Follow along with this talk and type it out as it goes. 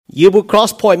Yêu bu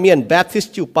Cross Point miền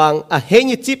Baptist chịu bằng à hết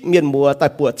như chip miền mùa tại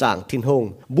bùa tràng thiên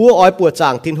hùng bùa ói bùa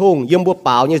tràng thiên hùng yếm bùa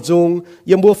bảo như dung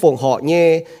yếm bùa phồng họ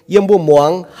nhé yếm bùa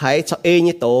muang hãy cho ê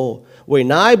như tổ với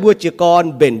nái bùa chỉ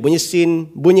con bền bùa như xin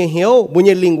bùa như hiếu bùa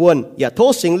như linh quân và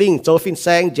thố sinh linh cho phiên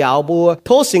sang giáo bùa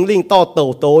thố sinh linh to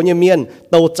tổ tổ như miền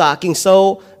tổ trả kinh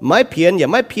sâu mái phiền và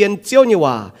mái phiền chiếu như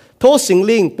hòa thố sinh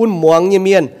linh bùn muang như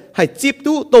miền hãy chip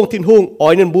tu tông thiên hùng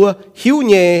ói nên bùa hiếu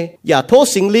nhẹ và thố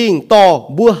sinh linh to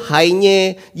bùa hay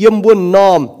nhẹ yếm bùa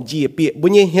nòm dì bịa bùa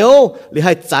như hiếu li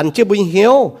hãy chán chế bùa như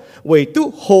hiếu为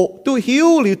tu好tu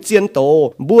hiếu liu chiến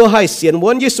tổ bùa hai xiên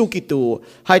muốn Giêsu Kitô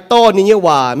hai to ni như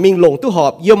hòa mình lồng tu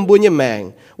họp yếm bùa như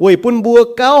mèng为bùn bùa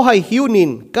cao hai hiếu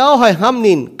nín cao hai ham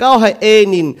nín cao hai ê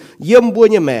nín yếm bùa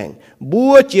như mèng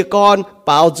bùa chỉ con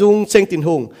bảo dung sinh tình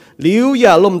hùng liu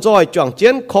ya lom joy chọn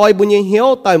chiến khoi bùa như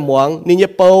hiếu tại muang ni như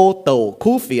bầu tổ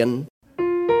khu phiền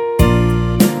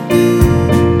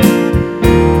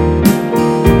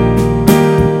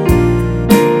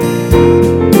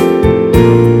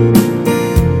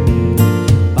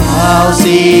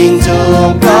xin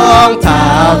chung con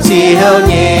thảo chiếu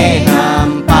nhẹ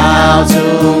hàm bao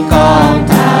chung con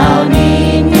thảo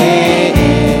nín nhẹ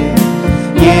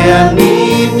nhiệm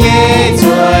nín nhẹ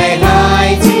chuối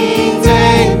hai chính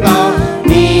danh tông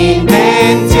nín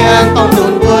bên chân tông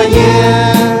tùn bùa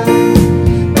nhẹ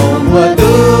tông bùa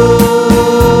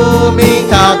tu minh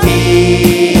thảo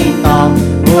thiên tông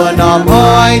bùa nòm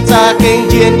hoi cha kinh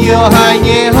chiến yêu hai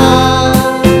nhẹ hơn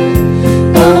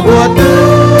tông bùa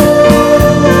tu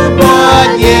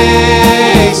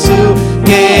Giêsu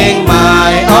kinh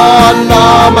mãi on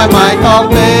lo mãi mãi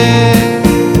con lên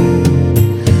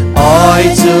ôi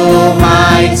Chúa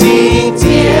mãi chính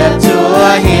tiệp Chúa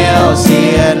hiểu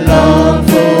xiên lông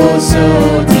phu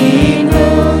su thiên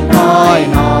hương nói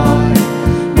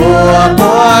bùa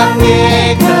bốn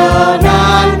nghe thờ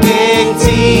nan kinh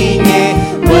chi nhẹ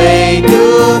quay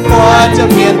tu qua trong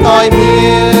miền tôi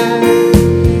miên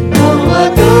bùa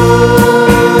tu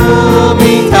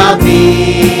minh thảo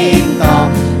thiên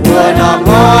tông bùa nòm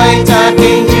hoi cha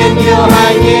kinh chuyên yêu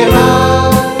hai nhé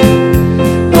hơn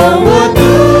tông bùa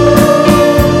tu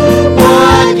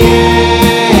bùa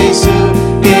Giêsu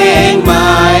kinh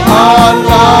mãi on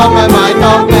lo mãi mãi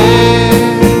tông lên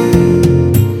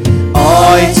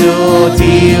ôi Chúa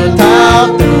thiêu thao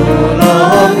tù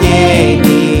lông nhẹ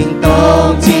nhìn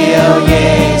tông chiều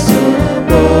Giêsu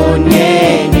buồn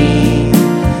nhẹ nhìn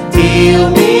thiêu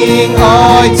minh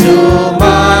ôi Chúa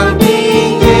mang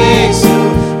tiếng Giêsu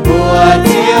bùa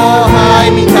chiếu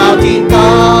hai mình thảo thiên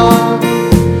con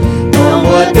tông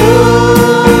bùa tu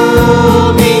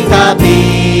mình thảo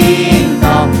thiên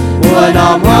con bùa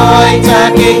nòm hoi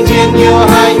cha kinh chuyên yêu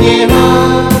hai nhé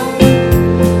hơn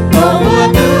tông bùa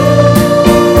tu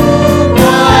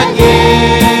bùa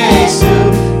Giêsu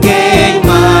kinh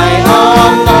mãi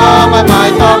on lo mãi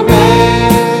mãi tông lên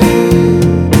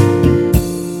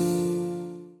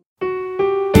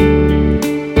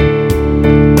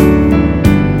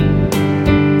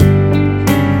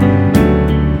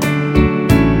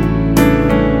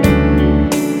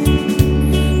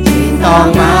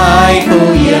tông mãi khu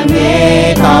yếm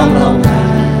nhé tông lồng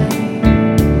lại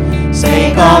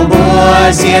xây con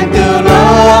bùa xiên từ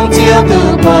lông chiếu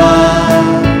từ qua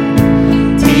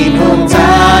thiên hùng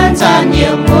chan chan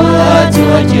nhiều mùa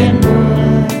chúa chuyện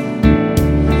mùa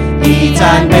đi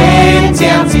chan bên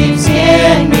trang dịp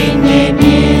xiên mình nhẹ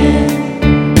miên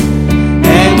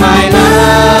em mai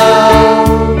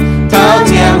lâu thao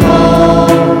chiang hồ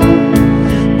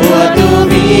bùa tu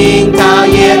minh thao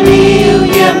yên liu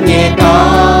yếm nhẹ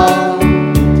tông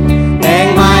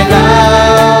em mai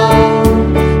lâu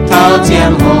thao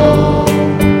chiang hồ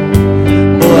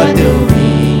bùa tu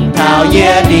minh thao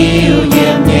yên liu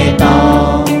yếm nhẹ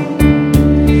tông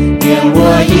yếm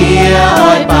bùa yếm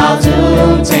ôi bao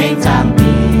dung tranh chẳng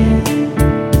biệt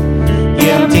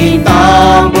yếm thiên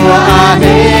tông bùa a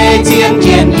hê chiến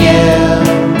chiến yêu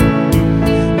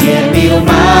yếm liu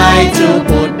mai chu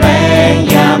bụt bèn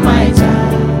ya mai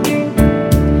chào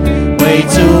quay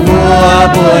chu bùa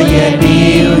bùa yếm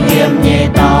liu yếm nhẹ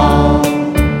tông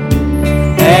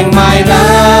em mai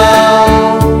lâu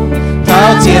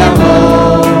thao chiang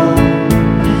hồ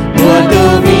bùa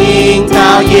tu minh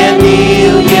thao yếm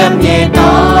liu yếm nhẹ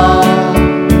tông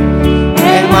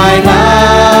em mai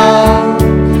lâu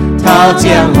thao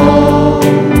chiang hồ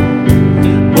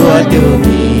bùa tu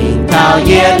minh thao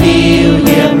yếm liu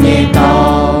yếm nhẹ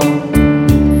tông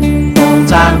tông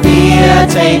trang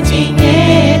bia chạy chỉ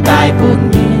nhẹ tai buồn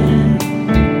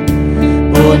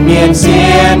miền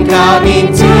xiên cao nín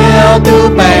chiếu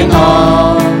tu bèn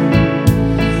on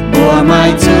bùa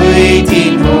mai chơi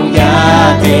thiên hùng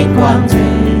ya tên quan thế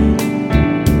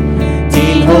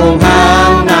thiên hùng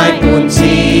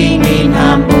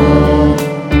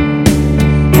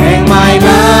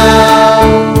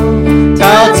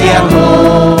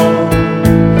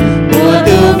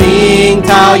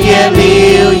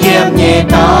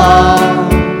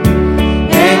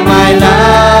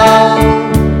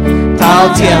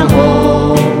giang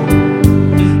hồ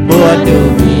bùa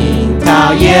tu nhìn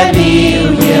thảo yết liu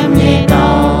yếm nhẹ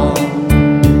tao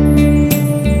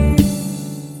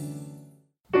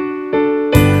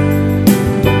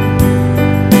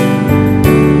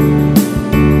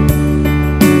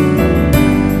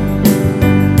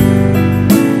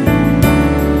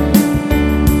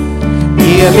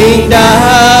Minh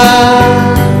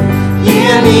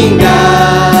đã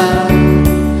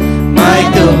mai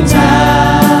tung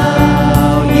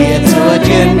chào ye chúa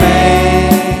trên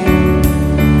mê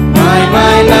mai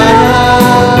mai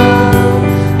nào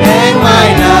anh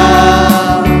mai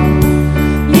nào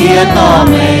ye to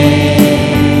mê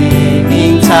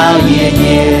minh chào ye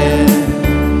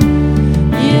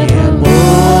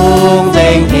buông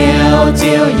danh hiệu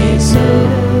chiếu Giêsu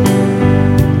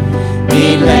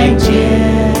vì lệnh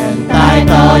truyền tai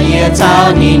to ye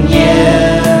chào nhìn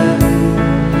ye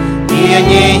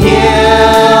nhẹ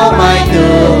hiếu mai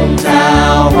tung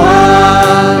chào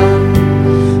hoa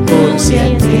buông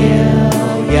xiên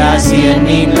thiêu ya xiên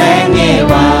nhìn lén nghe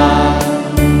hoa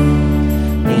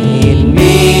nhìn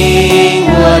minh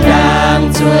mùa đang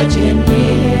chúa trên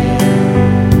hiền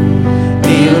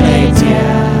tiêu lệ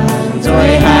chàng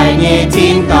rồi hai nhẹ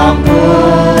tin tòng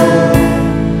buông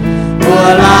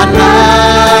mùa lan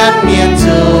lan miền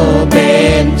dù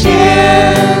bên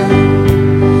trên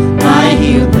mai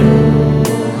hiểu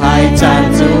hai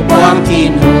tràn dù quang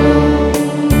thiên hồ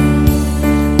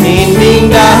nhìn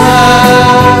minh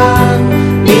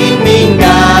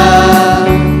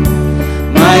đàn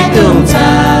mai tung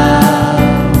chào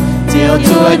chiều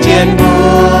chùa trên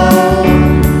buông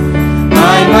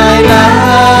mai mai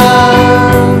nào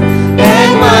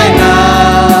em mai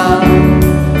nào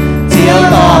chiều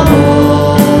to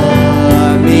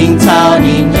buồn minh chào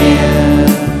nhìn nhẹ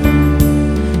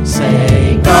sẽ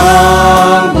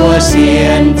con bùa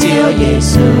xiên chiếu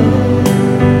Giêsu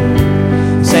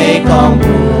sẽ con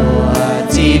bùa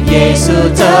dịp Giêsu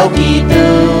châu Kitô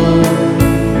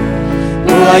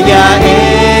bùa ya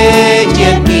ê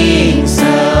chiến kinh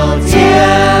sầu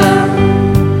chiang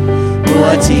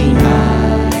bùa chính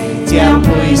hài chiang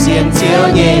bùi xiên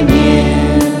chiếu nhẹ nhẹ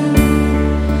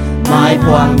mai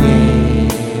quang nhẹ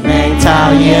men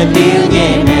chào ye liu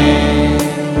nhẹ nhẹ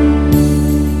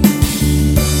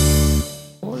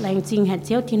chính hạt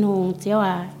chiếu thiên hùng chiếu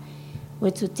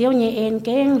với chủ chiếu nhẹ en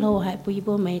kén lô hại bùi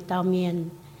bùa mày tàu miền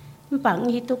bằng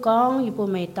hít tu con bùa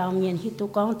mày tàu miền hít tu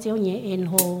con chiếu nhẹ en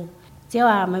hồ chiếu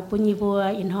mày bùi bùa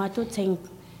in hoa tu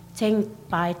chênh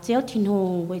bài chiếu thiên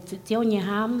hùng với chủ chiếu nhẹ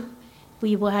hám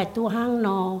bùi bùa hại tu hang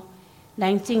nò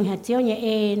lãnh chính hạt chiếu nhẹ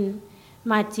en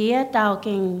mà chia tàu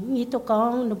kinh hít tu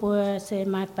con bùa sẽ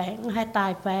mai bẻng hai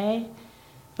tài vé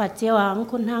và chiếu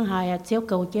kun hang hại chiếu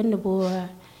cầu trên bùa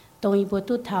tôi bùa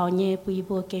tu thảo nhẹ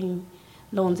bùa kinh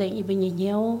lồng dậy y bình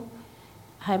nhiều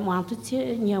hai món tu chia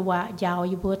nhiều quả giàu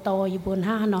y bùa to y bùa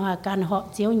ha nó hà can họ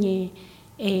chiếu nhẹ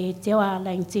chiếu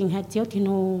lành trình hạt chiếu thiên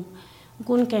hùng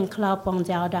quân kèn cloud bằng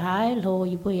giàu đã hái lô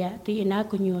y bùa thì na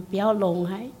cũng nhiều béo lồng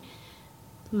hái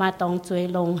mà tổng chuối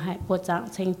lồng hái bùa dạng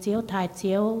thành chiếu thái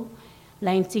chiếu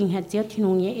lành trình hạt chiếu thiên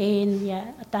hùng nhẹ en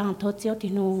tăng thốt chiếu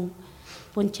thiên hùng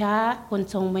bùn cha bùn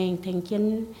sông mình thành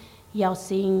kiến giàu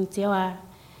sinh chiếu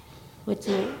với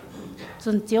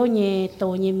chúng chiếu nhẹ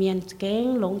tổ nhẹ miền kén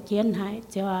lồng chiến hải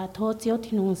cho thô chiếu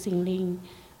thiên hùng sinh linh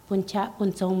bùn cha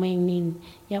bùn sông mình nín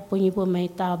ya bùn bùa mày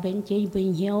tàu bên chế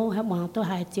bình hiếu hấp mong tôi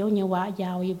hải chiếu nhiều quả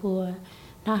giàu y bùa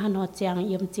na hà nội chàng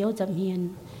yếm chiếu dậm hiền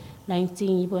lành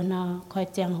trình bùa nào khỏi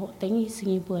chàng hộ tính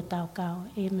sinh bùa tàu cao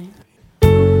amen.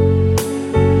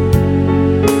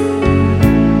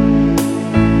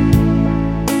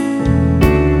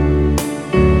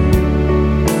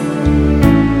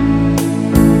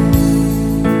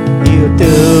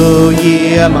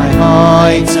 Ye mai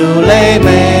hỏi chủ lễ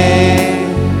mê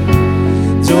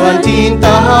chuan tin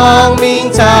tông minh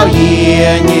chào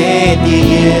ye nhẹ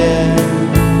tiền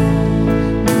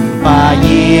và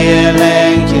ye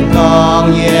lên trên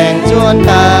con yên chuan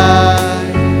tai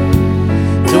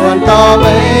chuan to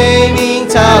mấy minh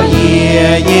chào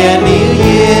ye liu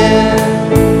ye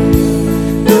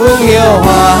tung yêu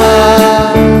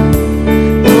hoa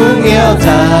tung yêu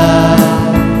chào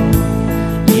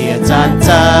chan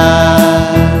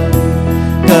chan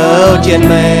câu chuyện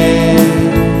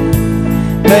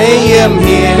mấy yếm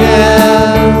hiền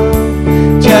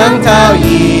chẳng thao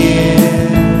ye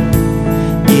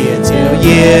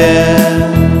chiều ye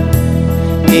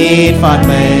nít phạt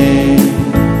mê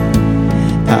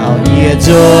thao ye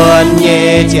chuan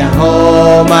ye chàng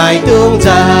hồ mai tung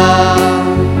chào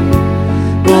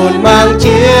buồn mang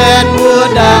chiến mưa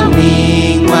đang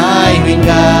mình mai huyền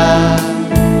ga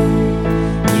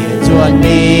chuan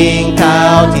minh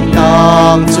thao thiên to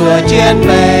con chùa chiến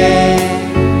về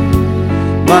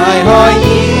mai hỏi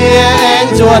yê anh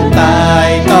chuồn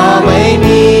tài to mấy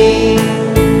mi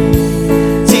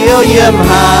chiếu yếm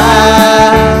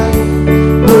hà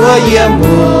mùa yếm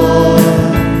mùa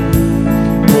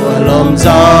lồm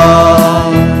gió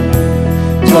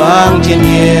choáng trên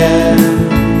nhiên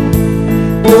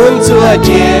muốn chùa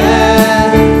chiến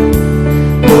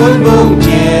muốn bung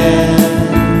chiến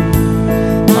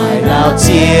mai lao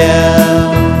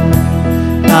chiều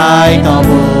ai to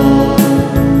buồn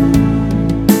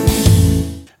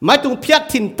máy tung phiết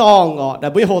thìn tòng đã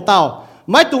bơi hồ tàu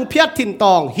máy tung phiết thìn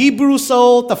tòng Hebrew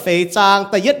sâu ta phê trang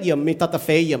ta yết yểm mi ta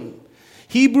phê yểm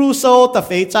Hebrew sâu ta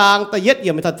phê trang ta yết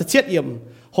yểm mi ta chết yểm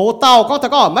hồ tàu có ta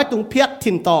có máy tung phiết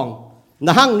thìn tòng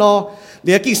là hăng nó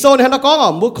để kinh sâu này nó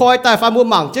có mua khói tai pha mua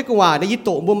mảng chết ngoài để yết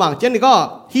tổ mua mảng chết này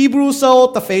có Hebrew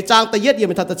sâu ta phê trang ta yết yểm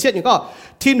mi ta chết này có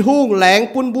thiên hung lẻng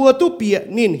pun bua tu bịa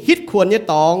nín hít khuôn như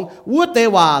tòng vua tê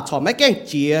hòa chọn máy keng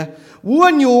chia vua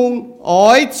nhung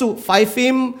ỏi trụ phải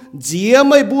phim dĩa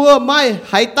mây bua mai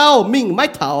hải tao mình mai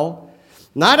thảo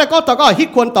nãy đã có tao có hít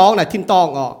khuôn tòng này thiên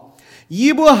tòng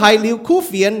yi bua hải liu khu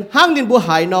phiền hang nín bua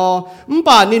hải nò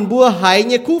bà nín bua hải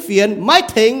như khu phiền mai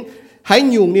thính hải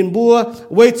nhung nín bua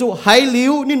về trụ hải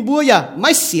liu nín bua ya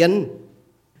mai xiên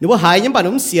nín bua hải nhưng bà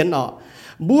nó xiên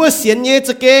bua xiên nhé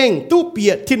cho keng tu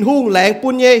bịa thiên hung lẻng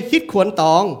pun nhé hít khuôn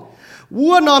tòng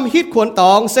vua nòm hít khuôn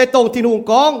tòng sẽ tông thiên hung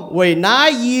con về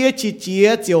nái yê chỉ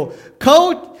chia chiều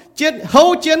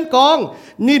khâu chiến con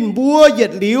nín bua yết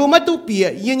liu mắt tu bịa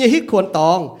yê nhé hít khuôn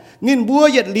tòng nín bua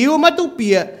yết liu mắt tu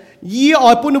bịa yê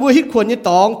ỏi pun bua hít khuôn nhé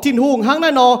tòng thiên hung hang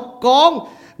nai nò con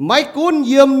máy cún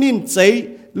yếm nín chế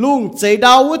lung chế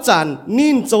đau vua chản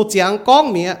nín châu giang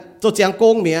con mía châu giang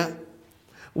công mía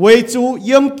về chú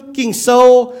yếm kinh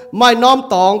sâu mai nòm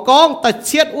tòng con ta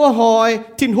chết ua hỏi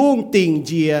thiên hung tình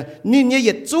dìa nín nhé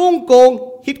yết trung công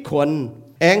hít khuôn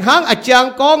anh hang a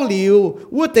chang con liu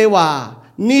vua tê hòa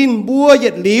nín bua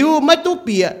yết liu mắt tu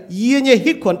bịa yê nhé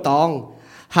hít khuôn tòng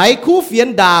hải khu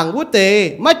phiền đàng vua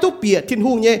tê mắt tu bịa thiên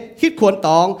hung nhé hít khuôn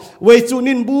tòng về chú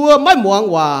nín bua mắt muang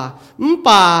hòa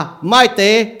bà mai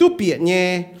tê tu bịa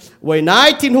nhé về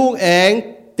nái thiên hung anh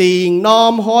tình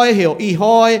nòm hỏi hiểu y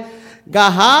hỏi gà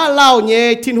há lao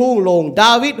nhé thiên hung lồng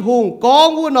David hung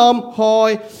con vua nòm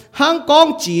hỏi hang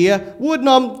con chìa vua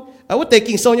nòm vua tê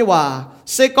kinh sâu như hòa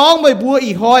sẽ con mày bua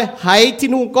y hỏi hay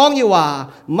thiên hung con như hòa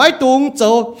máy tung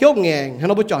châu hiếu ngàn hắn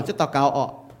nó bố chọn cho tao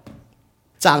cao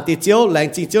chẳng thì chiếu lành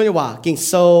chính chiếu như hòa kinh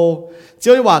sâu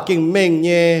chiếu như hòa kinh mình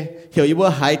nhé hiểu như bua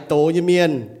hải tố như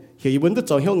miền hiểu như bún tức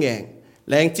châu hiếu ngàn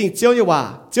lành chính chiếu như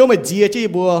hòa chiếu mày dìa chứ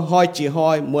bua hỏi chỉ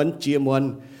hỏi muốn chỉ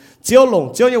muốn chiếu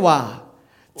lồng chiếu như hòa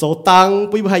châu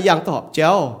tăng bùi hai yang tọp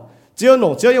chéo chiếu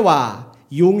nổ chiếu như hòa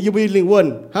dùng như bùi linh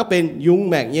quân hắn bên dùng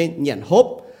mẹn như nhận hốp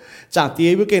chẳng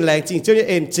tía bùi kinh lành chính chiếu như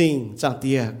ên trình chẳng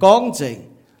tía con trình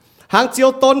hắn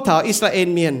chiếu tôn thảo Israel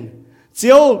miền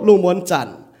chiếu lùng muốn chặn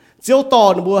chiếu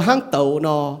to nó bùa hắn tẩu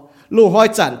nó lùng hỏi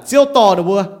chặn chiếu to nó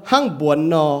bùa hắn buồn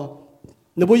nó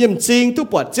bùa yếm trình tu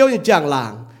bọt chiếu như giang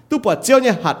làng tu bọt chiếu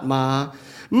như hạt má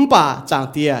bà chẳng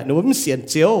tía nó bùa xiên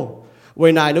chiếu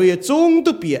về này nó chung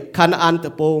tu bịa khăn ăn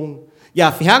tập bông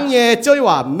ya phi hang nhé chơi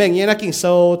hòa mình nhé na kinh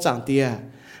sâu chẳng tia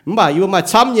mà yêu mà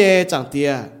chăm nhé chẳng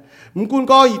tia cũng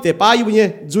có để ba yêu nhé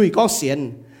duy con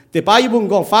xiên để ba yêu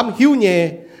con pháp hiếu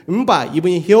nhé bà yêu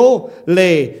nhé hiếu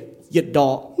lệ nhiệt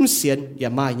đỏ xiên ya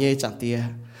mai nhé chẳng tia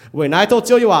về này tôi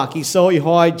chơi hòa kinh sâu yêu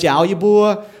hỏi giáo yêu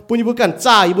bùa cần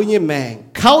cha yêu nhé mèn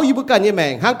khâu yêu cần nhé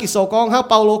mèn hang kinh sâu con hang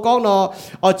Paulo con nó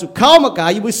ở chỗ khâu mà cả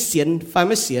yêu xiên phải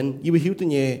mới xiên yêu hiếu tu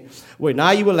nhé vậy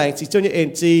nãy yêu lành chỉ cho những em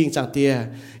chính chẳng tia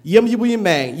yếm yêu bùi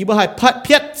mèn yêu hay phát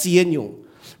phiết chiến nhung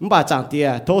bà chẳng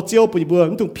tia thô chiếu bùi bùa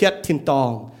cũng tung phiết thiên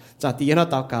tòng chẳng tia nó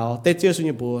tao cáo tê chiếu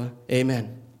xuống bùa amen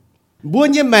bùa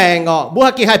như mèn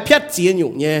bùa hay phiết chiến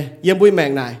nhung nhé yếm bùi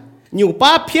mèn này nhung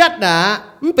ba phiết nè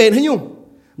cũng bền hay nhung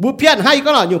bùa phiết hay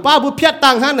có nào nhung ba bùa phiết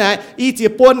tăng hắn này y chỉ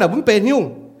pôn là cũng bền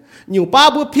nhung nhung ba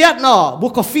bùa phiết nó bùa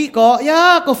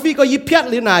coffee có y phiết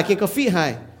liền này kia coffee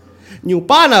hay nhiều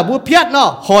ba là bua phiết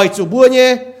nó hỏi chủ bua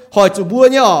nhé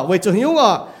về chủ hiếu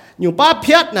nhiều ba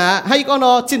phiết nè hay con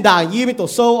nó trên đảng y mi tổ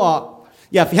sâu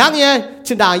อย่าphải hăng nhé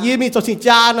trên đảng y mi tổ xin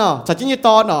cha nó chả chính như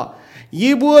to nó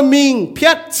y bua mình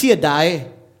phiết chia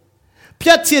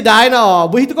đái nó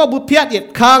bui tôi có bua phiết nhiệt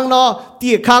khang nó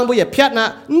tiệt khang bui nhiệt phiết nè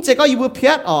chỉ có y bua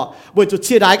phiết về chủ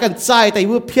chia đái cần sai tại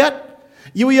bua phiết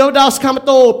yêu đào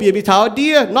Sacramento bị mi tháo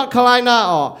đĩa North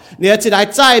Carolinaเนี่ยจะได้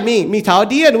ใจมีtháo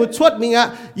đĩaหนูชวดมีอ่ะ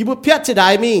ยูบุเพียจะได้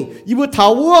มียูบุtháo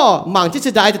วัวหมั่งจ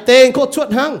ะได้แต่เต็งโคชวด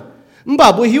หัง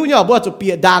bà bùi hiu nhỏ bùa chụp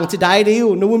bịa đàng chỉ đại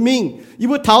liu nó mình yêu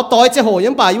bùi tháo tối chế hồ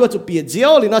nhưng bà yêu chụp bịa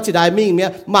diếu thì nó chỉ đại mình mẹ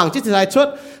mảng chỉ đại chuột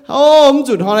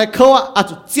chụp họ này câu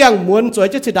chụp giang muốn chuối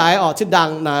chỉ đại chỉ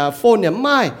đàng là phone nhắm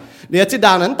mai để chỉ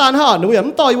đàngนั้นtan ha nó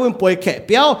nhắm to yêu bùi khẽ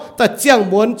béoแต่giang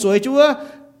muốn chuối chúa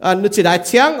nó chỉ đại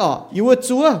chiang yêu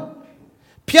chúa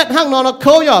phiết hang nó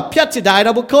câu nhỏ phiết chỉ đại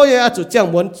nó bùi câu ya chụp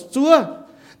giang muốn chúa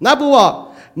nó bùa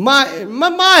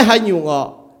mai hay nhung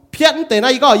phiếtแต่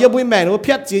nàyก็ยังบุยแม่เรา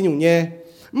phiếtจีนอยู่เนี่ย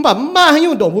แบบมาให้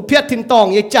ยุ่งดงบุphiếtทิ้งตอง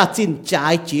ยังจ่าจินจ่า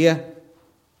ยเจีย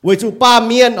เว้ยจูปาเ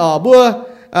มียนบัว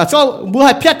ชอบบัวใ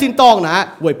ห้phiếtทิ้งตองนะ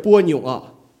เว้ยปัวอยู่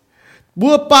บั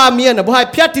วปาเมียนบัวให้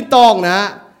phiếtทิ้งตองนะ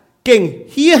เก่ง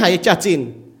เฮียให้จ่าจิน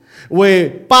เว้ย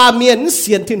ปาเมียนเ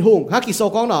สียนทิ้งหงฮักกิโซ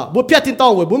ก้องบัวphiếtทิ้งตอ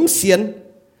งเว้ยบุ้มเสียน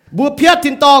บัวphiết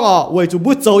ทิ้งตองเว้ยจู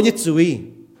บัวโจยจุย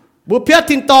บัวphiết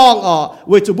ทิ้งตองเ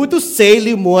ว้ยจูบัวตุเส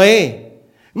ลิมวย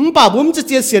ป่าบุ้มจะเ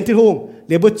จียเสียนทิ้งหงเ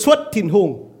ดี๋ยวบุชดทิ้งหง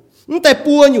แต่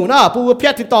ปัวอยู่นะปัวเพี้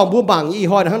ยทิ้งตองบัวบางยี่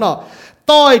ห้อยนะข้างนอก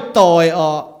ต้อ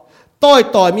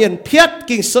ยเมียนเพี้ย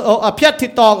กิ่งเพี้ยทิ้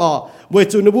งตองเว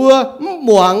จูนบัวหม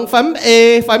วงฝัน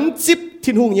ฝันจิบ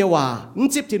ทิ้งหงเยาว่า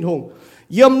จิบทิ้งหง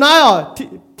ยมน้อย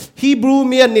ฮีบรู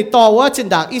เมียนนี่ต่อว่าจิน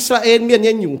ดาอิสราเอลเมียน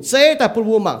ยังอยู่เจ๊แต่ปั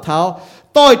วหมางเท้า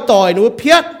ต้อยหนูเ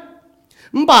พี้ย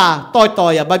ป่าต้อ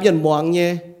ยบาเมียนหมวงเนี่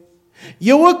ย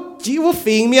yêu chịu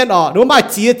phiền miên đúng mà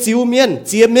chia chịu miên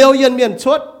chia miêu yên miên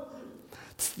chốt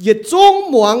nhiệt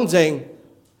trung muang dành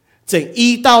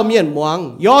y tao miên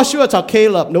muang Joshua cho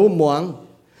Caleb nấu muang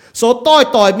số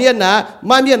tôi miên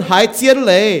mà miên hải chiến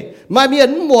lệ mà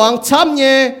miên muang chăm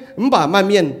nhé bà mà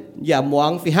miên ya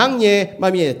muang phi hang nhé mà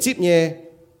miên chip nhé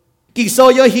kỳ số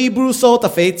yo Hebrew số ta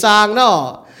phải trang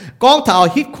nó con thảo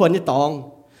hít khuẩn như tòng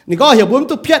นี่ก็เหี่ยวบุ้ม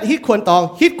ตุเพี้ยฮิตควรตอ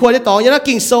งยังน่า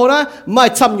กินโซนะไม่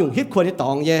ช้ำยุ่งฮิตควรที่ต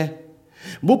องเย่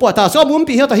บุปผาถ้าชอบบุ้ม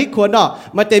ปีเหี่ยวแต่ฮิตควรเนาะ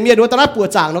มาเตมียดูตาหน้าปวด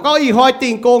จางเนาะก็อีหอยติ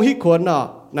งโกงฮิตควรเนาะ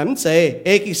นั่นเสี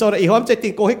ยกินโซนะอีหอยมันจะติ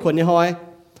งโกงฮิตควรนี่หอย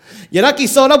ยังน่ากิน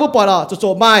โซนะบุปผาเนาะจะโจ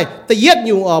มไม่แต่เย็ดอ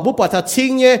ยู่บุปผาถ้าชิ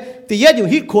งเย่แต่เย็ดอยู่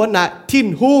ฮิตควรนะทิ้น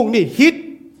หุงนี่ฮิต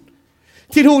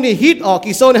ที่ทุ่งนี่ฮิต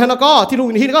กิโซนี่ฮะนะก็ที่ทุ่ง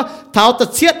นี่ฮิตก็เท้าตะ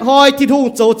เชียดหอยที่ทุ่ง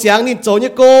โจจางนี่โจเนี่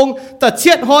ยโกงตะเชี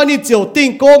ยดหอยนี่เจียวติง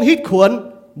โกงฮิตควร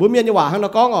บุญเมียนจะว่าข้างนอ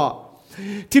กก็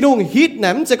ที่นุ่งฮิตเนี่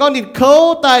ยมันจะก็นิดเขา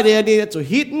ตายเดียนี่จะ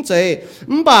ฮิตมันจะ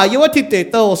บ่ายว่าที่เตะ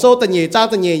โตโซตันเย่จ้าง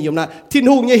ตันเย่อยู่นะที่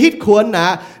นุ่งเนี่ยฮิตควรนะ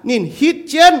นี่ฮิต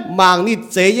เจนมางนี่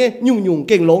เจเนี่ยยุ่งเ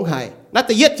ก่งหลงหายน่าจ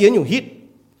ะเย็ดเจียนอยู่ฮิต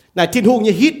นะที่นุ่งเ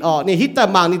นี่ยฮิตนี่ฮิตแต่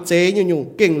มางนี่เจยุ่ง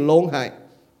เก่งหลงหาย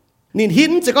นี่ฮิ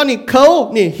ตจะก็นี่เขา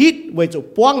นี่ฮิตไว้จุ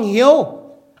ป้วงเหี้ยว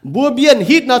บัวเบียน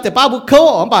ฮิตนะแต่ป้าบุเขา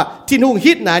บ่าที่นุ่ง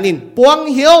ฮิตนะนี่ป้วง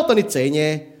เหี้ยวตัวนี้เจเนี่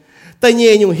ยแต่เ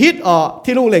ย่อยู่ฮิต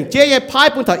ที่ลุงเหล่งเจ๊ยพาย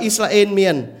ปุ่นถออิสราเอลเมี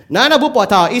ยนนะบุปผา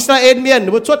ถออิสราเอลเมียน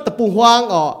บุชดตะปุงฮวาง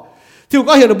ที่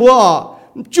ก็เห็นบัว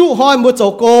จู่หอยมัวโจ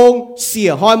โกงเสี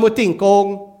ยหอยมัวติ่งโก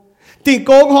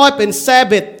งหอยเป็นแซ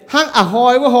บิดห้างหอ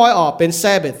ยว่าหอยเป็นแซ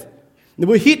บิดนี่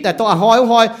บุฮิตแต่ต้องห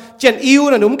อยเจนอิว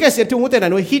นะหนุ่มแกเสียทุ่งแต่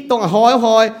หนุ่มฮิตต้องหอ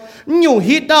ยอยู่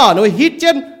ฮิตหนุ่มฮิตเจ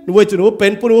นหนุ่มจุดหนุ่มเป็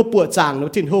นปุ่นปวดจางหนุ่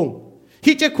มทิ้งหง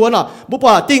ฮิตเจ้าขวญบุปผ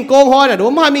าติ่งโกงหอยนะหนุ่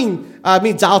มไม่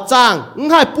มีเจ้าจ้าง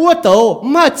ไม่ปัวโต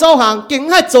ไม่เจ้าหางเก่ง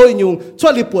ไม่โจยยุ่งช่ว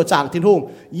ยรีปวดจางทิ้งหง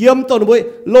เยี่ยมต้นบุย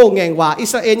โลงแงงว่าอิ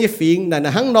สราเอลยี่ฟิงนั่นนะ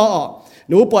หังนอห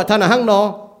นูปวดท่านนะหังนอ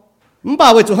มันป่า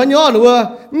ไว้จุดหันย่อหนู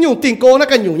ยุ่งติ่งโกงนั่น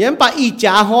กันยุ่งยันป่าอีจ่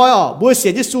าหอยบุยเสี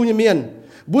ยเยซูยี่เมียน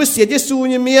บุยเสียเยซู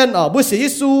ยี่เมียนบุยเสียเย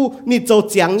ซูนี่โจ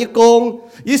เจียงยี่โกง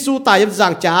เยซูตายยังจา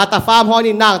งจ่าตาฟาร์มหอย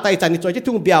นี่นางตายจันนี่โจยที่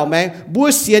ทุ่งเบี่ยวแมงบุย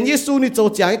เสียเยซูนี่โจ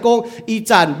เจียงยี่โกงอี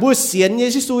จันบุยเสียเ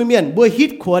ยซูยี่เมียนบุยฮิ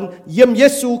ตขวนเยี่ยมเย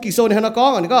ซูกิโซในฮันนากอ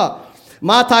งอันนี้ก็ม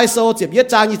าไทยโซเจ็บเย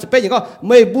จางยี่สิบเป็นอย่างก็ไ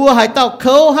ม่บัวหายเต้าเข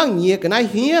าหั่งเหี้ยกันนาย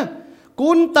เฮียกุ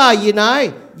นตายยี่นาย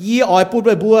ยี่อ่อยปูดไป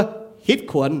บัวฮิต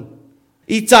ขวน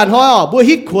อีจันหอยบัว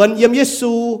ฮิตขวนเยี่ยมเย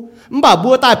ซูบ่าบั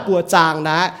วตายปวดจาง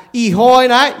นะอีหอย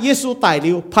นะเยซูตาย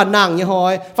ริวพนังยี่หอ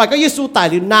ยฝ่ายก็เยซูตาย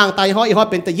ริวนางตายหอยอีหอย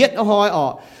เป็นแต่เย็ดหอย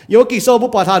โยกิโซบุ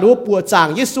ปผาทารู้ปวดจาง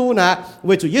เยซูนะเว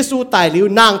จุเยซูตายริว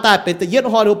นางตายเป็นแต่เย็ด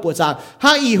หอยรู้ปวดจางห้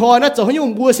าอีหอยนะจะให้ยุ่ง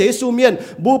บัวเสียซูเมียน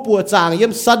บัวปวดจางเยี่ย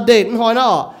มสัดเด่นหอยนะ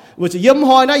เวจุเยี่ยมห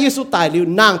อยนะเยซูตายริว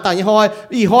นางตายหอย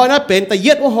อีหอยนะเป็นแต่เ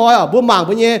ย็ดหอยบัวหมาง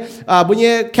บัวเ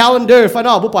นี่ยcalendar ฟัน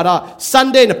บุปผาทา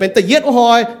Sunday น่ะเป็นแต่เย็ดห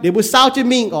อยเดี๋ยวบัวเช้าจะ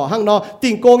มิ่งห้างนอ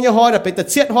ติ่งโกงยี่หอยน่ะเป็นแต่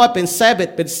เชียดหอยเป็น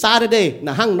Sabbath เป็น Saturday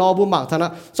น่ะห้างนอบัวหมางท่านะ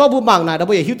ชอบบัวหมางน่ะดับเ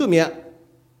บิลฮิวตัวเมีย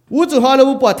วุ้จุหอยแล้ว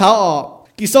บัวปวดเท้า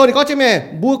กิโซนี่ก็ใช่ไหม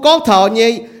บัวก้องเท้าเนี่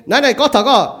ยนั่นไงก้องเท้า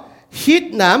ก็ฮิต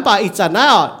น้ำป่าอีจันนะ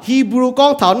ฮีบรูก้อ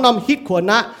งเท้านำฮิตขวด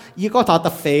นะยี่ก้องเท้าต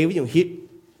ะเฟยอยู่ฮิต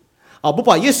บุปผ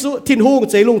าเยซูทิ้งหุง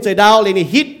ใจลุงใจดาวเลยนี่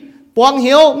ฮิตปวงเ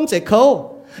หี้ยวมันใจเขา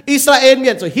อิสราเอลเมี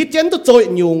ยนจะฮิตเจนตัวโจย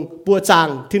ยุงปัวจาง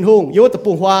ทิ้งหุงโยตะ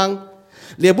ปุงฮวาง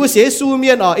liền bữa giê xu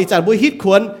miền ý chẳng bữa hít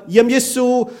khuẩn yếm giê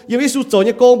xu chỗ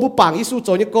như con bữa bảng giê xu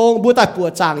chỗ như con bữa tại bữa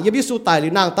chàng yếm giê xu tại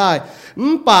liền nàng tại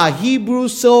bà Hebrew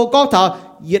so con thảo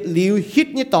yết liu hít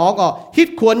như tòng hít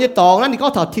khuẩn như tòngนั่นนี่ก็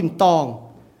thảo thìn tòng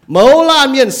mẫu la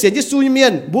miền xiên giê xu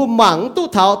miền bữa mảng tu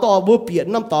thảo tọ bữa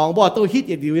biển năm tòng bữa tu hít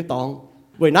yết liu như tòng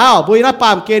buổi nào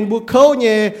pàm kên bữa khâu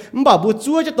nhẹ bà bữa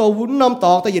chúa cho tàu vốn năm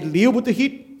tòng tại yết liu bữa tu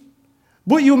hít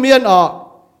bữa yêu miền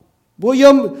bữa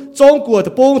yếm trong của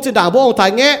tập bông trên đảng bữa ông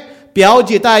thái nghe biểu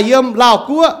chỉ tại yếm lao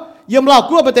cua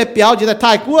mà tại biểu chỉ tại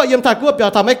thái cua yếm thái cua biểu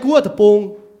tham mấy cua tập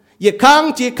bông yết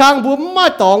chỉ khang bữa mai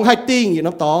tòng hay tinh yết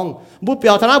năm tòng bữa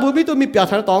biểu thằng nào bữa biết tôi mi biểu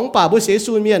thằng tòng bà bữa xế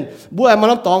xuân miền bữa em mà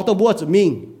năm tòng tôi bữa chỉ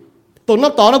mình tôi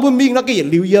năm tòng nó bữa mình nó cái yết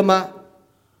liu yếm mà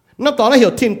năm tòng nó hiểu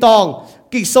thìn tòng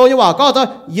kỳ sâu nhưว่าก็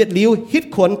yết liu hít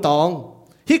khuẩn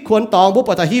tòng bữa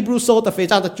bảo tại Hebrew so tại phê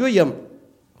trang tại chúa yếm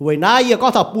hồi nãy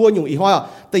có thằng bùa nhung ý hoa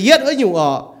แต่yết ở nhung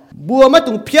bùaไม่ต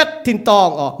รงเพียรทินตอง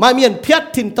ไม่เมียนเพียร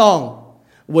ทินตอง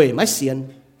เว้ยไม่เสียน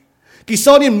กิโซ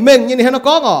นินเมงยันเห็น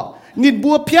ก็นินบั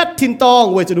วเพียรทินตอง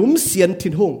เว้ยจะนุ่มเสียนทิ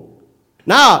นหง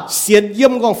น่าเสียนเยี่ย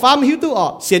มของฟ้าหิวตัว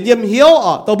เสียนเยี่ยมหิว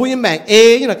ตัวบุญแมงเอ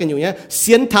นี่นะกันอยู่เนี่ยเ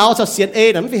สียนเท้าจะเสียนเอ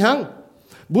นั่นไม่หัง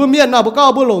บัวเมียนบุก็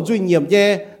บัวหลงจุยเยี่ยมเย่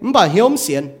ไม่บ่หิวเ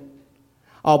สียน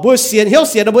บัวเสียนหิว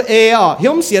เสียนบัวเอหิ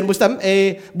วเสียนบัวซ้ำเอ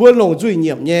บัวหลงจุยเ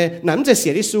ยี่ยมเนี่ยนั่นจะเสี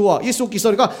ยที่สู้ยิสูกิโซ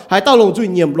นก็หายเต้าหลงจุย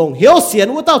เยี่ยมหลงหิวเสียน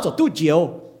ว่าเต้าจะตู้เจียว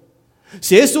เ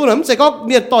สียสู้นั่นจะก็เ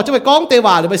นี่ยต่อจะไปก้องเต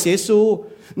ว่าหรือไปเสียสู้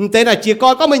แต่ไหนเจีย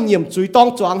ก็ไม่เยี่ยมจุยตอง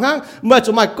จวงฮะเมื่อ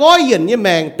จุดหมายก้อยเย็นเนี่ยแม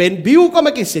งเป็นบิวก็ไม่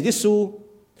กินเสียที่สู้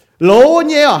โลเ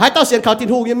นี่ยหายเต้าเสียนเขาทิ้ง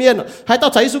หูเมียนหายเต้า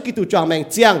ใช้สู้กิตุจวงแมง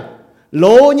เจียงโล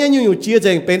เนี่ยอยู่เจียเจ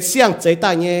งเป็นเสียงใจตา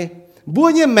ยเนี่ยบัว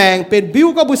เนี่ยแมงเป็นบิว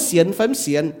ก็บัวเสียนฟันเ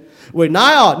สียนเว้ยนา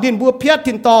ยนินบัวเพียร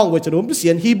ทินตองเว้ยจะนุ่มเสี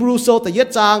ยนฮีบรูโซแต่เย็ด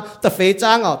จางแต่เฟจ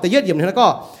างแต่เย็ดเยี่ยมนั่นก็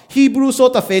ฮีบรูโซ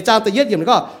แต่เฟจางแต่เย็ดเยี่ยมนั่น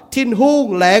ก็ทินหุง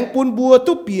แหลงปูนบัว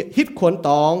ตุปีฮิตขวนต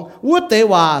องวัวเต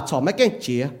ว่าชอบไม่แกงเ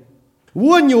จียวั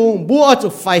วยุงบัวจะ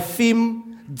ไฟฟิม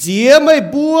เจียไม่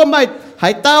บัวไม่หา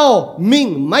ยเต้ามิ่ง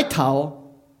ไม่เถา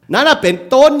นั่นเป็น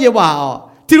ต้นเยว่า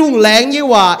ที่ลุงแหลงเย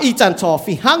ว่าอีจันชอ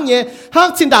ฟีฮังเยฮัง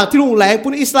ชินด่างที่ลุงแหลงปุ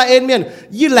นอิสราเอลเมียน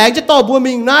ยี่แหลงจะต่อบัว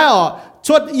มิงนายช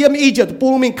ดเยี่ยมอีเจตะปู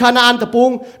งมิงคานาอันตะปูง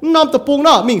น้อมตะปูงเน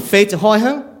าะมิงเฟจะหอย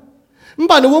ฮังมัน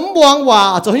ป่านนุ่มมองว่า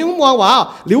จะให้ยุ่งมองว่า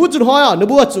หรือว่าจุดหอยนึก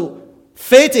ว่าจุเฟ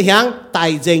จะหังไต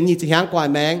เจงนี่จะหังกว่า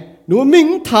แมงนุ่มมิง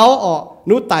เท้า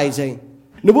นุ่มไตเจง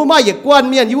นุ่มว่าเหยียดกวน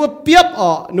เมียนยุ่ว่าเปียบ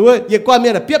นุ่มเหยียดกวนเมี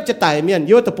ยนเปียบจะไตเมียน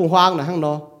ยุ่ว่าตะปูงหางนะฮังเน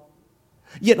าะ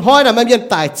เหยียดหอยน่ะมันเมียน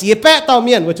ไตเจียแปะเต้าเ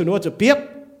มียนว่าจุนุ่มว่าจะเปียบ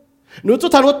นุ่มจุด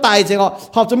ทันว่าไตเจง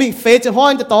หอบจะมิงเฟจะหอ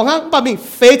ยจะตองฮังป่ามิง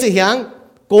เฟจะหัง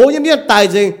โกยเมียนตาย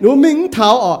จริงหนูมิงเท้า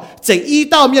เจ๋งอี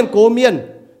เต้าเมียนโกเมียน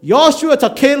ยอชัวจะ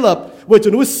เคลับเวจ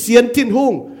หนูเสียนทิ้นหุ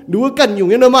งหนูกันอยู่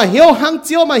เนี่ยมาเหี่ยวหังเ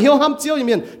จียวมาเหี่ยวห้ำเจียวอย่างเ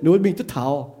มียนหนูมิงจะเท้า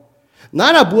นั่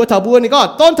นบัวถ้าบัวนี่ก็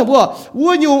ต้นถ้าบัววั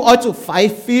วอยู่จุไฟ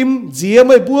ฟิล์มเจียไ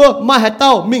ม่บัวมาให้เต้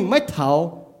ามิงไม่เท้า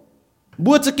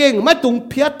บัวจะเก่งไม่ตุง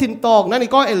เพียรทิ้นตอกนั่นนี่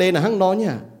ก็เอเลนะหังน้อยเนี่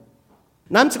ย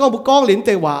น้ำจะก็บุกกองลิ้นเต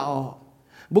ว่า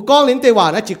บุกกองลิ้นเตว่า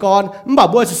นะจีกรมันบอก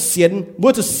บัวจะเสียน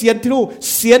ที่นู่น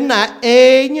เสียนนะเอ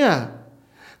งเนี่ย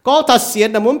ก็ถ้าเสียน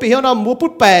แต่มันไปเห็นเรามัวพู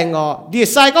ดแปลงดี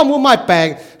ไซน์ก็มัวไม่แปลง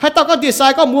ให้ตาก็ดีไซ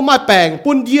น์ก็มัวไม่แปลง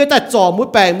ปุ่นเดียแต่จ่อมัว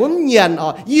แปลงมัวเงียน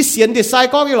ยี่เสียนดีไซน์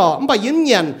ก็กี่หรอมันไปยินเ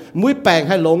งียนมัวแปลงใ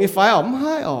ห้ลงไอ้ไฟไม่ใ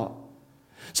ห้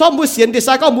ชอบมัวเสียนดีไซ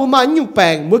น์ก็มัวมายุ่งแปล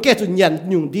งมัวแก่จุนเงียน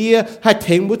ยุ่งเดียให้เท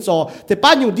งมัวจ่อแต่ป้า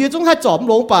ยุ่งเดียต้องให้จ่อม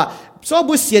ลงป่ะชอบ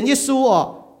มัวเสียนยิสู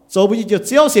做不就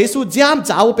只要谁说这样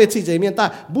早被吃这面，但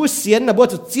不咸那不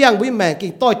就这样不买给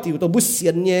带掉都不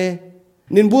咸呢？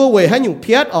你不为还用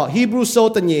撇Hebrew so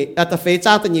的嘢，แต่非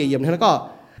จ้า的嘢อย่างนั้นก็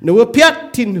หนู撇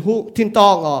ทิ้งตอ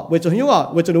ง为做ยุ่ง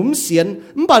为做นุ่มเสียน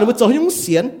ไม่ป่ะหนู做ยุ่งเ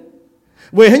สียน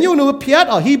为ให้ยุ่งหนู撇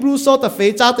Hebrew so แต่非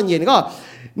จ้า的嘢ก็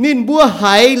นินบัวห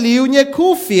ายเหลียวเนี่ย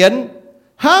คู่เฟียน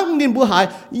ห้างนินบัวหาย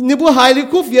เหลียว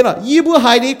คู่เฟียนยี่บัวห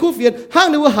ายเหลียวคู่เฟียนห้าง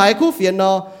นินบัวหายคู่เฟียนเน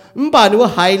าะป่าหนู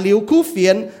หายเหลียวคู่เฟี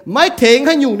ยนไม่เทงใ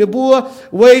ห้อยู่ในบัว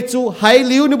เวจูหายเ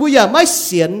หลียวในบัวอย่าไม่เ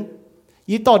สียน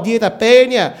ยี่ต่อเดียแต่เป้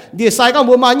เนี่ยเดียไซก็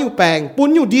บัวมาอยู่แปลงปุ่น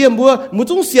อยู่เดียบัวมุ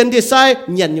จงเสียนเดียไซ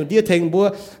เหยียนอยู่เดียเทงบัว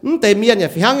แต่เมียนเนี่ย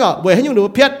ፊฮังเวให้อยู่หนู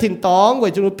เพียรถิ่นตองเว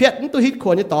จูหนูเพียรตัวฮิตขว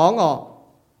านตอง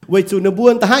เวจูในบัว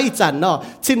แต่ให้อีจันเนาะ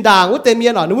ชินด่างว่าแต่เมีย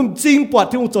นหนูมันจริงปวด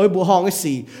ที่มุจอยบัวห้องไอ้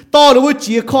สีต่อหนูว่า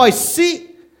จีคอยสิ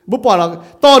บัวปวดหรอก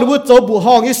ต่อหนูว่าโจบัว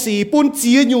ห้องไอ้สีปุ่น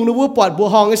จีอยู่หนูว่าปวดบัว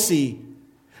ห้องไอ้สี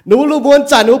หนูรู้บวน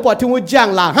จ่าหนูปวดที่หัวย่าง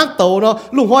หลังห้างโตเนาะ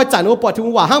ลุงห้อยจ่าหนูปวดที่หั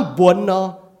วห้างบวนเนาะ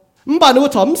bà nó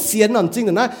thấm xiên làm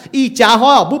chính là y cha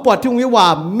hoa bố bỏ thung như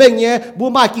hòa mình nhé bố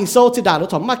mai kinh sâu chỉ đàn nó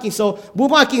thấm mai kinh sâu bố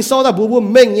mai kinh sâu là bố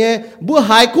mình nhé bố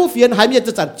hai khu phiền hai miềnจ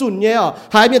ะจัดจุนnhé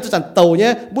hai miềnจะจัดtàu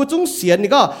nhé bố chúng xiên này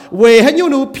có về hay nhiêu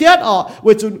nó phiết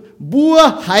về chúng bố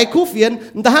hai khu phiền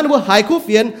แต่hắn bố hai khu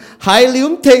phiền hai liu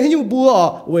thèn hay nhiêu bố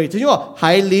về chúng nhá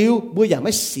hai liu bốอย่าไ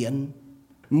ม่เสียน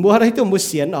bố hayตัวบốเ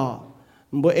สียน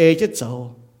bốจะเจ้า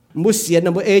บốเสียน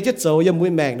บốจะเจ้ายังบố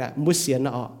แมงนะบốเสียน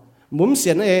muốn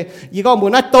xiên ấy, ý có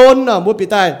muốn nói tôn à, muốn bị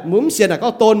tai, muốn xiên là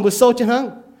có tôn muốn sâu chứ hăng,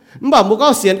 muốn bảo muốn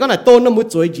có xiên có là tôn nó muốn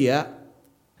chuối dĩa,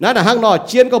 nói là hăng nọ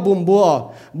chiên có bùm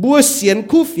bùa xiên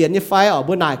khu phiền như phái ở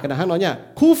bùa này cái là hăng nói nha,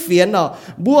 khu phiền nọ,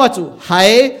 bùa chủ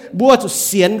hải, bùa chủ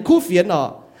xiên khu phiền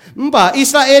nọ, muốn bảo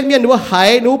Israel miền bùa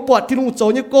hải, nó bọt thì nó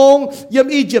trốn như công, yếm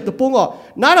Egypt tập bung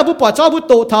nói là bùa bọt cho bùa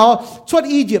tổ thảo, chuột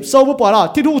Egypt sâu bùa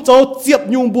bọt thì nó trốn diệp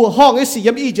nhung bùa hong cái gì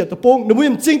yếm Egypt tập bung, nó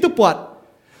muốn chính tập bọt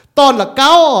ตอนละเก้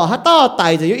าฮัตตาไต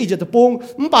จะอยู่อีจะตะปุง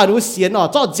มันป่าดูเสียน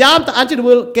จ่อจามแต่อันจะดู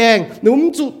แกงนุ่ม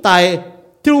จุไต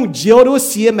ที่ลุงเจียวดูเ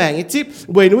สียแมงอีจิบ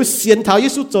เวนูเสียนเท้าเย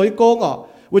ซูโจยโกง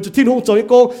เวจุที่ลุงโจย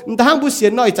โกงแต่ห้างบุเสีย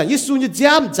นหน่อยจากเยซูจะจ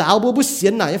ามจ้าวบุเสีย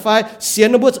นไหนไฟเสีย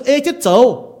นบุจะโจ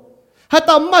ฮัตต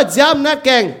ามาจามนัดแก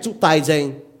งจุไตจริง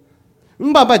มั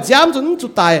นป่าจามจนจุ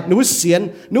ไตนุ่มเสียน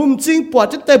นุ่มจริงปวด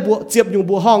จนแต่บัวเจ็บอยู่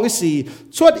บัวห้องก็สี่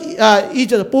ชวดอี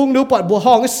จะตะปุงนุ่มปวดบัว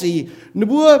ห้องก็สี่นึก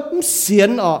ว่าเสียน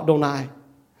ดงนาย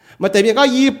มาแต่เมียก็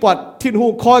ยีปวดทิ้งหู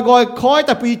คอยแ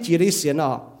ต่ปีจีได้เสียน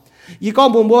อีก็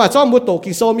มัวจ้องมัวโต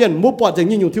กิโซเมียนมัวปวดอย่าง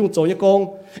นี้อยู่ที่หูโจยกง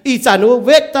อีจานูเว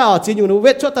ทแต่จีอยู่นูเว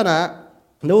ทชดตนะ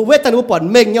นูเวทแต่นูปวด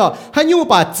เม่งเนี่ยให้ยู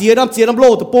ป่าเจียน้ำโล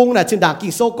ตะปุงน่ะจินด่างกิ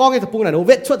โซก้องไอ้ตะปุงน่ะนูเ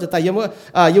วทชดแต่ยัง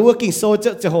ว่ากิโซ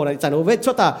จะโหน่ะจานูเวทช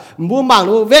ดแต่มัวมัง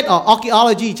นูเวท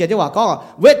archaeology เจ้าว่าก้อง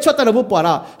เวทชดแต่นูปวด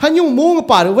ให้ยูมัว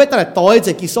ป่านูเวทแต่ต่อยจ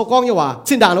ะกิโซก้องเนี่ยว่า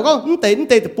จินด่างนูก็เต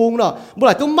ะตะปุงเนาะบุห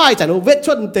รี่ต้องไม่จานูเวทช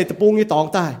ดเตะตะปุงยี่ตอง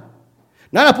ใต้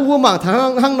นั่นแหละผู้มังทาง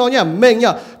ห้างน้อยเนี่ยเม่งเนี่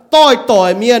ยต่อ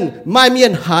ยเมียนไม่เมีย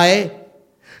นหาย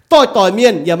ต่อยเมีย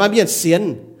นอย่ามาเมียนเสียน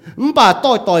ป่า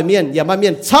ต่อยเมียนอย่ามาเมี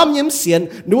ยนช้ำยิ้มเสียน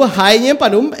หนูหายยิ้มป่า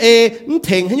หนูเ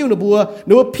ถ่งให้อยู่หนูบัวห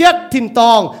นูเพี้ยนทิมต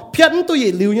องเพี้ยนตัวใหญ่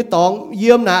ลิวยี่ตองเ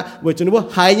ยี่ยมนะเวจนหนู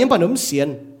หายยิ้มป่าหนูเสียน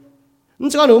นั่น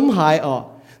จะก็หนูหาย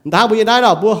ดาวบัวได้หร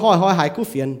อบัวห้อยหายคู่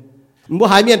เฟียนบัว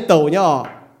หายเมียนโตเนี่ย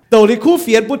โตที่คู่เ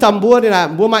ฟียนผู้ทำบัวเนี่ยนะ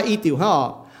บัวมาอีติ๋วฮะ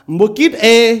บัวกิน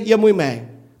ยังมวยแมง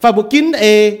ฝ่ายบัวกิน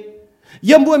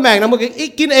ยังมวยแมงนะบัวกิ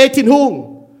นทิ้งหุ่ง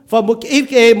ฝ่ายบัวกิน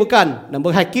เหมือนกันนะบั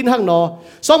วให้กินห้างนอ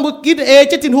สองบัวกิน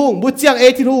จะทิ้งหุ่งบัวเจียง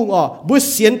ทิ้งหุ่งบัว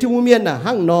เสียนทิ้งเมียนน่ะ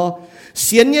ห้างนอเ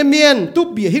สียนเมียนตุ๊บ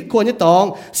เบียฮิตคนยี่ตอง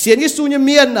เสียนยิสูเ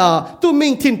มียนตุ๊บมิ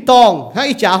งทิ้งตองให้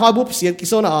จ่าหอยบุบเสียนกิ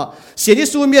โซน่ะเสียนยิ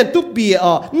สูเมียนตุ๊บเบีย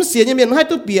มันเสียนเมียนให้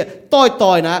ตุ๊บเบียต่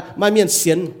อยนะมาเมียนเสี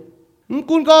ยน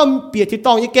กุนก็เปียที่ต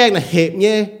องยี่แกงน่ะเห็บเ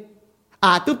นี่ย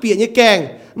ตุ๊บเปียยี่แกง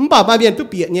ป่ามาเมียนตุ๊บ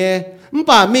เปียเนี่ย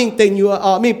ป่ามิงเต็งอยู่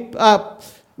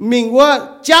มิงว่า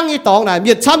จ้างยี่ตองน่ะเมี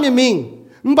ยนช้ำยี่มิง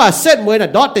ป่าเซ็ตมวยน่ะ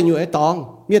ดอดเต็งอยู่ไอ้ตอง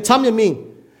เมียนช้ำยี่มิง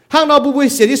ห้างนอบุย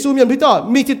เสียที่ซูเมียนพี่ต่อ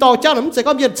มีที่ต่อเจ้าหนุ่มจะ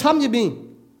ก็เมียนช้ำยี่มิง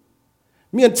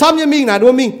เมียนช้ำยี่มิงนะดู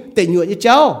มิงเต็งอยู่ยี่เ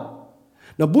จ้า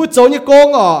หนูบัวโจยี่โกง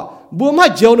บัวไม่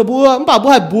เจียวหนูบัวป่าบัว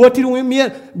ให้บัวที่ลุงเมียน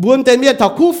บัวเต็งเมียนถอ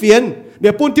คู่เฟียนเดี๋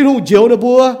ยวปุ่นที่ลุงเจียวหนู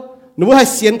บัวหนูให้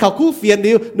เสียนเขาคู่เฟียนเ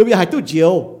ดียวหนูอยากให้ตู้เจีย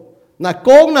วน่ะโก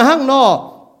งน่ะห้างนอ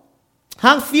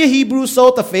ห้างphía Hebrew sâu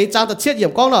แต่เฟจางแต่เช็ดเยี่ย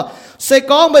มก้องเนาะใส่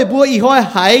ก้องใบบัวอีห้อย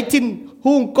หายทิ้ง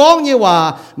หุ่งก้องเนี่ยว่า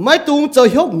ไม่ตุงจะ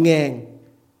ยกแงง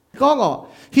ก้อง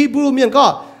Hebrew เมียนก็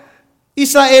อิ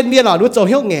สราเอลเมียนดูจะ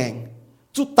ยกแงง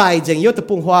จุดไตเจงยศตะ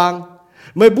ปุงฮวาง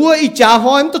ไม่บัวอีจ่าห้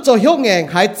อยมันจะยกแงง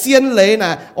หายเจียนเลยนะ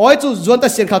อ้อยจุดจวนแต่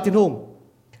เสียนเขาทิ้งหุ่ง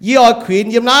ยี่อ้อยขวิน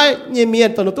ยี่มนายยี่เมียน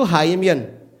ตอนนู้นตู้หายยี่เมียน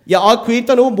อย่าอ้อยขวินต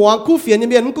อนนู้นหมวงคู่เฟียนยี่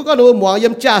เมียนมันก็นู้นหมวงยี่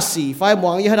จ่าสีไฟหม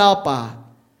วงยี่ดาวป่า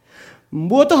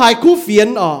บัวตัวหายคู่เฟียน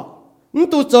มึง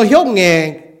ตัวจะยกแงง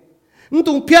มึง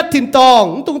ตัวเพี้ยนถิ่นตอง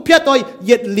มึงตัวเพี้ยนตัวเห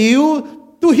ยียดหลิว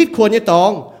ตัวฮิตควรยี่ตอ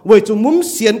งเว้ยจุมุ้ม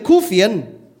เสียนคู่เฟียน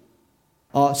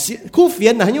คู่เฟีย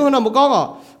นนะยุ่งขนาดมันก็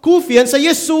คู่เฟียนใส่เย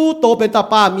ซูโตเป็นตา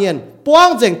ป้าเมียนป้อง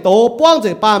เจงโตป้องเจ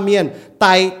งป้าเมียนต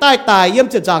ายเยี่ยม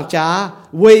จะจางจ้า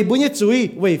เว้ยบุญยจุย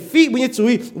เว้ยฟีบุญยจุ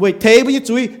ยเว้ยเทบุญย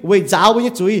จุยเว้ยจ้าวบุญย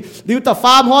จุยหลิวแต่ฟ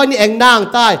าร์มห้อยนี่เองนาง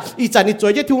ใต้อีจันนี่จุ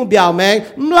ยจะทุ่งเบี่ยวแมง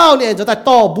เล่าเนี่ยจะแต่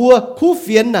ต่อบัวคู่เ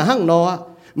ฟียนนะห้างนอ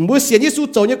บัวเสียนเยซู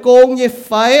โจยโกงยี่ไ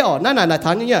ฟนั่นน่ะท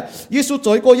างนี้เนี่ยเยซูโจ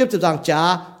ยโกงเยี่ยมจะจางจ้า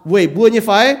เว้ยบัวยี่ไ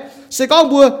ฟใส่ก้อง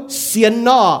บัวเสียน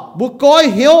น่ะบัวก้อย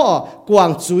เหี้ยวกวา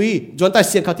งจุยจนแต่เ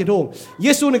สียนเขาทิ้งหงเย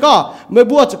ซูนี่ก็เมื่อ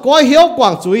บัวจะก้อยเหี้ยวกวา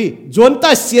งจุยจนแ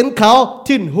ต่เสียนเขา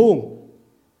ทิ้งหง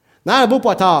นั่นบัวป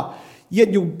อดทอเย็น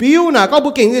อยู่บิ้วนะก็บั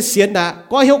วเก่งที่เสียนนะ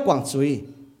ก้อยเหี้ยวกวางจุย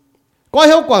coi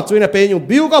hậu quảng chuối là pe nhung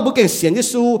biu có bữa cảnh xiên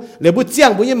Giêsu để bữa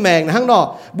chiang bữa nhâm mèng là hang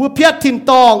nọ bữa piết thiên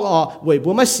tong vậy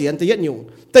bữa mới xiên tự nhất nhung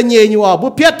แต่เยอยู่บว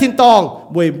เพียรทินตอง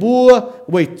เวยบัว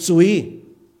เวยจุย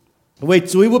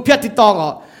บัวเพียรทินตอง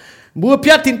บัวเพี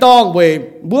ยรทินตองเวย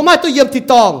บัวไม่ตัวเยี่ยมทิน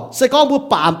ตองใส่ก้องบัว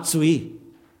ปามจุย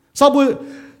ซอบัว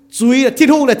จุยที่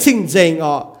ทุ่งเนี่ยชิงเจง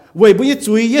เวยบัวยี่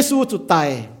จุยเยซูจุดตาย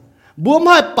บัวไ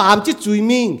ม่ปามจิจุย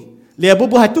มิงเหลียบั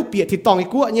วให้ตู้เปียทินตองอี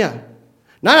กัวเนี่ย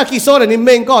นั่นแหละกิโซเนี่ยเม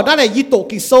งก็นั่นแหละยี่โต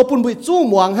กิโซปุ่นบัวจู้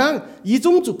หมวงฮังยี่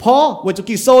จุ้งจุพ่อเวยจุ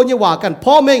กิโซเนี่ยว่ากัน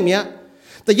พ่อเมงเนี่ย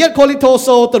แต่ยัดโคลิโทโซ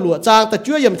ตลวดจางแต่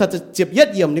ช่วยยำถ้าจะเจ็บยัด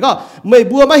เยี่ยมนี่ก็ไม่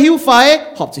บัวมาหิวไฟ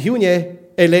หอบจะหิวเนี่ย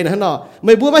เอเลนฮะเนาะไ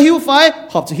ม่บัวมาหิวไฟ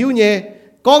หอบจะหิวเนี่ย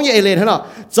ก้องเนี่ยเอเลนฮะเนาะ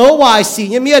เจ้าวายสี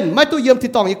เนี่ยเมียนไม่ตัวเยี่ยมที่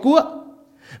ตองยี่กัว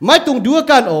ไม่ตุงดู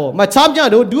กันมาช้ำยัง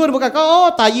ดูกันก็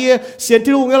ตายยี่เสียน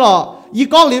ที่ลุงเนี่ยหรอยี่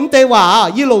ก้องลิ้นเตว่า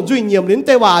ยี่หลงจุยเยี่ยมลิ้นเต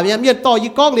ว่าเมียนต่อ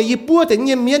ยี่ก้องเลยยี่ปัวแต่เ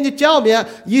ยี่ยมเมียนยี่เจ้าเมีย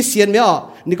ยี่เสียนเมีย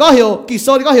นี่ก็เหี่ยวกิโซ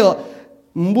นี่ก็เหี่ยว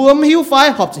บัวมาหิวไฟ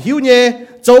หอบจะหิวเนี่ย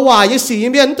เจ้าวายยี่สี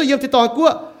เมียนตัวเยี่ยมที่ตองกัว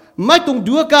ไม่ต้อง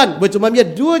ดูกันเวจุมาเมีย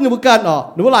ดูนึกกัน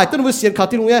นึกว่าหลายต้นมือเสียนข่าว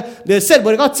ที่ลุงเนี่ยเดี๋ยวเสร็จบ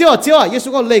นก็เจ้าเยซู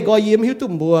ก็เลยก็ยิ้มหิวตุ่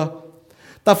มบัว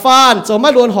แต่ฟานจะไม่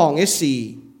ล้วนห่องสี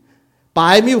ปลา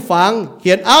ยมิวฟังเ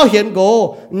ห็นเอาเห็นโก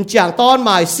จางตอนหม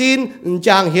ายซินจ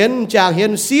างเห็นเ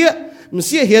สีย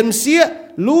เห็นเสีย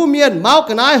ลู่เมียนเมา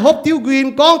กันนายฮบติวกรีน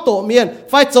ก้องโตเมียน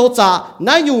ไฟโจจ่าน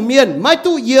ายอยู่เมียนไม่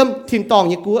ตู้เยี่ยมทิ้งตอง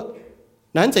ยี่กัว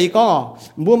นั้นจะอีกก็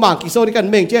บัวหมางกิโซนี่กัน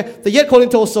เมงเจ้แต่เย็ดโคลิน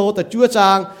โทโซแต่จั่วจา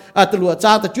งตลวดจ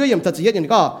างแต่จั่วเยี่ยมแต่จะเย็ดอย่าง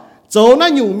นี้ก็โจน่า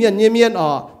อยู่เมียน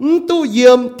ตู้เยี่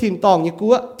ยมทิ้งตองยี่กั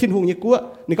วทิ้งหุงยี่กัว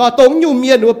นี่ก็ตรงอยู่เมี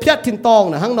ยนหรือเพี้ยทิ้งตอง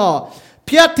นะฮังนอเ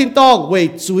พี้ยทิ้งตองเว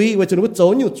จุยจะนึกว่าโจ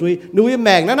อยู่จุยนึกว่าแม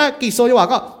งนั่นนะกิโซนี่ว่า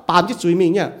ก็ตามที่จุยมี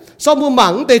เนี่ยซ้อมบัวหมา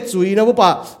งแต่จุยนะบัวป่า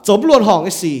โจมล้วนห่องไ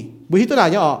อ้สี่บุหิตัวไหน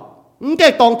เนี่ยมึงแก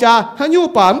ตองจ่าฮันยู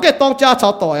ป่ามึงแกตองจ่าชา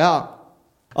วต่อย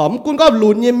มึงคุณก็หลุ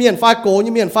นเมียนไฟโก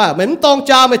เมียนไฟเหมือนตอง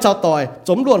จ่าไม่ชาวต่อยจ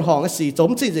มล้วนห่องไอ้สี่จม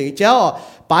สิ่งสิ่งเจ้า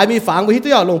ปลายมีฝังบุหิตั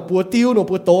วหลงปัวติ้วหลง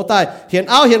ปัวโตใต้เห็น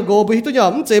เอาเห็นโกบุหิตัว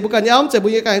มึงเจ็บบุกันยาวมึงเจ็บบุ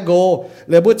กันโก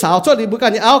เลยบุชาวชดบุกั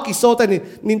นยาวกิโซแต่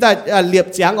นี่แต่เหลียบ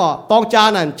เจียงตองจ่า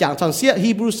นั่นจางชันเสียฮี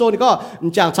บรูโซนี่ก็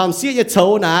จางชันเสียจะโฉ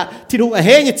นะที่ดูเ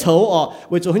ฮ้ยจะโฉ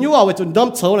เวจุฮันยูเวจุน้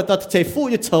ำโฉเลยตอนเทฟู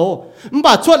จะโฉมึงบ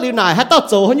าดชดลีนายให้ต้า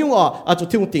โฉฮันยูจุด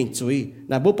ที่มึงติ่งจุย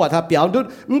นะบุปผาเปียวดุ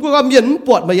มึงก็เมียนป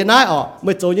วดมาอย่างนั้นไ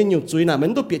ม่โจยังอยู่จุยนะมั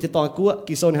นต้องเปียกที่ตอนกัว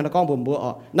กิโซนี่ฮันก้องบัว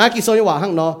นายกิโซนี่ว่าหั่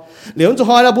งเนาะเหลียวจะห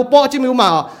อยแล้วบุปผาจิ้มอยู่มา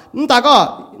แต่ก็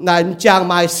นายจาง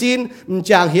หมายซิน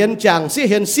จางเห็นจางเสีย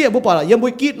เห็นเสียบุปผายังบุ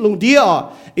กิดลงเดียว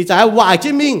อีจ่ายวาย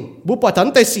จิ้มมิงบุปผาทัน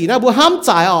แต่สีนะบุห้าม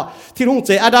จ่ายที่ลุงเจ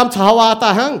อาดามชาวาตา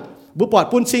หั่งบุปผา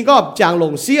ปุ่นซิงก็จางล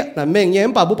งเสียนะแมงเยี่ย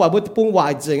มป่าบุปผาบุปุงวา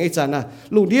ยเจงไอ้จันนะ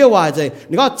ลุงเดียววายเจง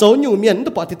นี่ก็โจอยู่เมียน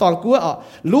ต้องปอดที่ตอนกัว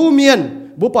ลู่เมียน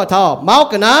บุปผาเท่าเมา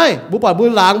กันนายบุปผาบุ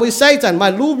ญหลางบุญไส้จันมา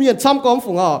ลู่เมียนซ้ำกอง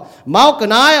ฝุ่งเมากัน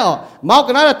นาย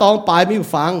แล้วตองปลายมี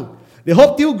ฟังเดี๋ยวฮบ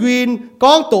ติ้วกรีนก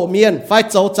องโตเมียนไฟ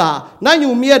โจจ่านายอ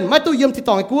ยู่เมียนไม่ตู้เยี่ยมที่ต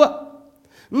องกัว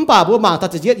ป่าบัวหมางถ้า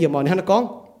จะเย็ดเยี่ยมนี่ฮะนะกอง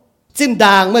จิน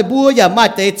ด่างไม่บัวอย่ามา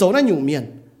เตะโจนายอยู่เมียน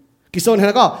กิโซนฮ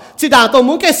ะก็จินด่างตัว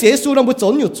มุ้งแกเสียสูนบุญโจ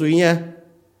นอยู่จุยเนี่ย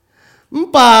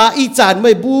ป่าอีจานไ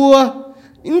ม่บัว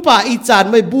ป่าอีจาน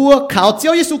ไม่บัวข่าวเจ้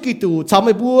าเยซูกิตูชาวไ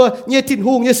ม่บัวเนี่ยทิ้งห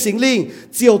งเนี่ยสิงลิง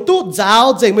เจียวตู้เจ้า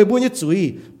เจงไม่บัวเนี่ยจุย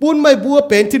ปุ้นไม่บัวเ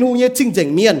ป็นทิ้งหงเนี่ยจริงเจง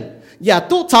เมียนอย่า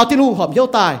ตู้ชาวทิ้งหงหอมเยี่ยว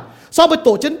ตายซ้อมไปโต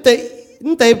จนเต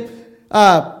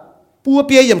บัวเ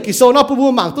ปียอย่างกิโซนอบัว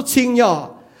หมางตู้ชิงย่อ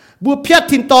บัวเพียร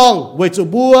ทิ้งตองไว้จู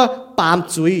บัวปาม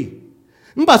จุย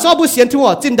ป่าซ้อมบัวเสียนทุ่ง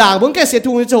จินด่างบัวแกเสียน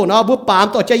ทุ่งเนี่ยโจเนาะบัวปาม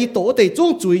ต่อใจยี่โตแต่จ้วง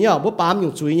จุยเนี่ยบัวปามอ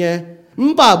ยู่จุยเนี่ย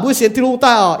ป่าบุษเสียนที่ลุงต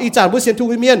าอีจานบุษเสียนทุ่ง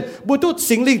วิเมียนบุตุ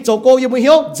สิงลิงโจโกยังไม่เ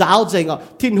หี้ยวจ้าวเจง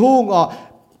ทิ้งหุง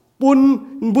ปุ่น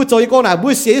บุโจยโกน่ะบุ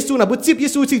เสียสูน่ะบุจิบยิ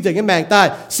สูชิงเจงแมงตาย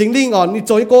สิงลิงนี่โ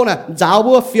จยโกน่ะจ้าว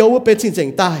บัวเฟียวบัวเป็นชิงเจง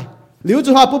ตายหลิว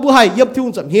จุฮาบุให้เยี่ยมที่ลุ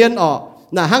งจำเฮียน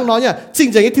น่ะห้างน้อยเนี่ยชิง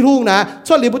เจงที่ลุงนะช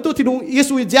อบหลิวบุตุที่ลุงยิ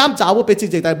สูย้ำจ้าวบัวเป็นชิง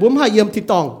เจงตายบุ้มให้เยี่ยมที่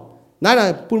ตองนั่นน่ะ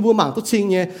ปุ่นบัวหมั่งตุชิง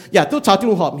เนี่ยอย่าตุชาวที่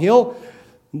ลุงหอมเหี้ยว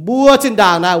บัวจินด่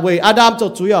างนะเวอาดามโจ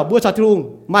จุยบัวชาวที่ลุง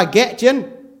มาแกะเจน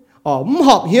มึงห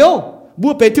อบเหี้ยวบั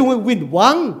วเป็นที่วินวั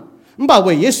งมึงบ่าเว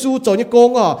ยเยซูโจยโกง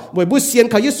เวยบัวเซียน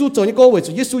เขาเยซูโจยโกงเวย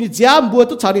เยซูนี่จ้ามบัว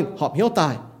ทุกชาวนี่หอบเหี้ยวตา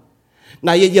ยน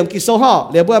ายเยี่ยมกิโซ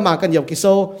เลี้ยบัวมากันเยี่ยมกิโซ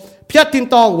เพียรทิ้ง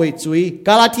ตองเวยจุยก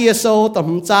าลาเทียโซต่อม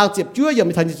จางเจ็บชั่วเยี่ยม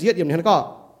มีทันจิตเยี่ยมนั้นก็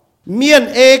เมียน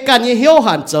เอกันเหี้ยว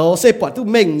หันโจเสปอดทุ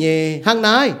เม่งเย่ห้างน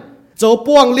ายโจ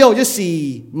ป้วงเลี้ยวยี่สี่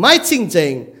ไม่จริงเจ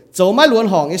งโจไม่ล้วน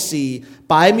ห่องยี่สี่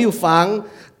ปลายมิวฟัง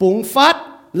ปุงฟัด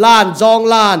ลานจอง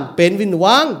ลานเป็นวิน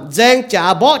วังแจงจ่า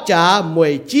บ่จ่ามว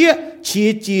ยเจี๊ย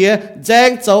chia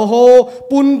giang châu hồ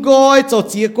bún gói châu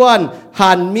chia quan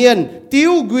hàn miên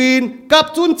tiêu green cắp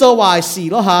chun châu hoài xì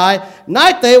lo hài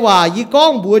nái tế hòa y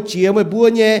con bùa chia mới bùa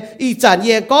nhẹ y chản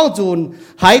nhẹ con dùn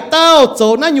hải tao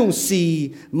châu nái nhung xì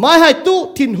mai hai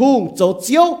tu thiên hùng châu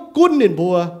chiếu cún nên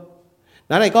bùa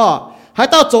này có hải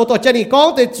tao châu tổ chân đi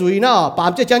con tế chuối nọ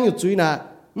bám chơi chân nhung chuối nè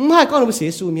hai con nó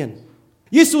sẽ su miên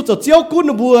Giêsu châu chiếu cún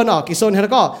nó bùa nọ kỳ sơn hay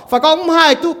có phải có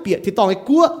hai tu bịa thì tòng cái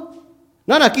cua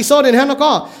nó là kỳ số này nó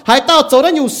có hải tao chỗ nó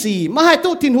nhiều xì mà hai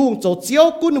tu thiên hùng chỗ chiếu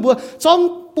cún bùa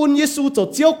trong bùn Giêsu chỗ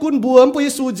chiếu cún bùa bùn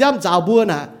Giêsu giam giáo bùa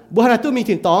nè bùa là tu mình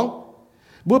thiên tòng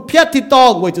bùa phiết thiên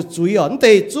tòng người chỗ chuối ở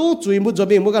đây chú chuối muốn cho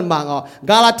mình muốnกันmạng ở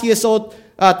Galatia số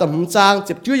tầm trang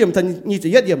chụp chuối yểm thần như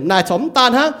chỉ nhất yểm này chấm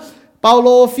tan ha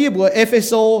Paulo phi bùa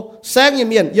Epheso sáng yểm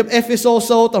miền yểm Epheso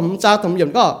số tầm trang tầm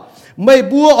yểm có mấy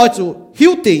bùa ở chỗ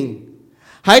hiếu tình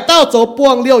hải tao chỗ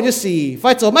buông liêu như xì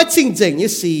phải chỗ mấy chính chính như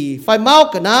xì phải mau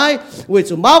cái này vì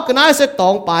chỗ mau cái này sẽ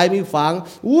tòng bài mi phẳng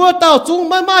vua tao chúng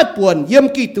mãi mãi buồn yếm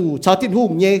kỳ tù chào thiên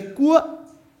hùng nhé cua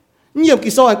yếm kỳ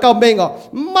sau cao bên ngọ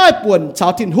mãi buồn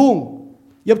chào thiên hùng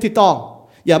yếm thiên tòng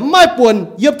ya mãi buồn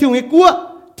yếm thiên hùng cua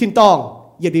thiên tòng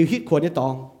ya điều hít khuôn như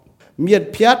tòng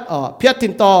miền phiết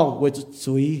thiên tòng vì chỗ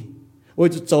chuối vì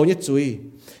chỗ như chuối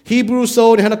Hebrew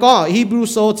số này nó có Hebrew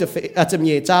số chỉ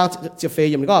nhẹ trang chỉ phê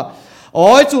yếm có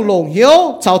ôi chủ lồng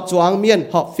hiếu chào choáng miền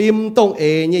họ phim tông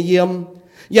ế như yếm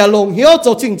ya lồng hiếu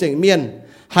cho chính chính miền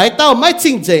hải tao mấy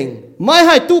chính chính mấy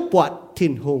hai tu bọt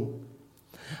thiên hùng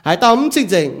hải tao mấy chính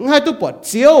chính hai tu bọt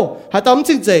chiếu hải tao mấy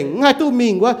chính chính hai tu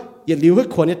mình quá ya liu hết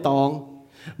khuôn như tòng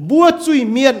bùa truy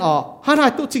miền ở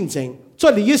hai tu chính chính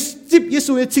cho lý giúp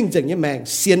Giêsu như chính chính như mèn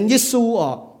xiên Giêsu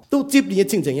ở tu giúp như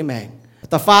chính chính như mèn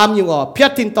ta phàm như ở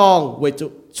phiết thiên tòng với chủ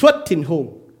xuất thiên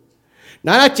hùng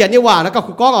nãy là chuyện như vậy nó có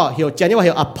có hiểu chuyện như vậy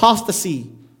hiểu apostasy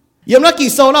yếm nó kỳ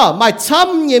sâu nó mày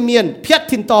chăm như miền phiết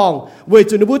thiên tòng với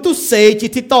chủ nó bút tu sê chỉ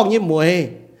thiên tòng như mùi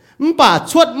bà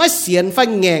chuột mấy xiên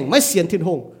phanh ngèn mấy xiên thiên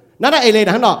hùng nãy là ai lên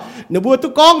nó nó bút tu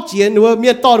con chiến nó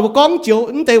miền to nó con chiếu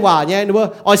nó tây hòa nhé nó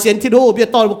ở xiên thiên hùng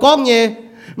miền to nó con nhé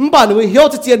bà nó hiểu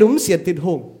cho chiến nó xiên thiên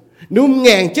hùng nó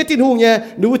ngèn chết thiên hùng nhé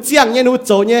nó chiang nhé nó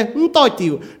trâu nhé nó to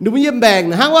tiểu nó như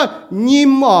mèn hangว่า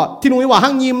nhím thiên hùngว่า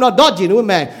hang nhím nó đót gì nó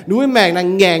mèn là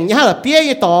ngèn nhá là pía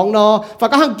như tòng nó và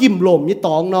các hang kim lồm như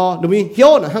tòng nó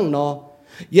hiếu là hang nó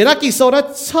vậy là kỳ số đó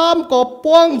chăm có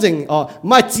quang trình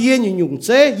mà chia như nhung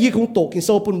chế y không tổ kỳ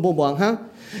số bún bùn bùn ha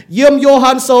yếm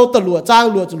Yohan số tờ lụa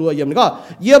trang lụa yếm nó có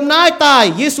yếm nai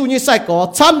tai Giêsu như sai có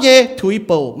chăm ye thủy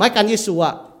bầu mấy can Giêsu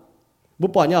à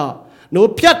bút bỏ nhở nó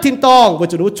phiết thiên tòng với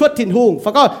chủ nó chuột thiên hùng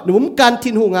phải có nó muốn can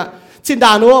thiên hùng à xin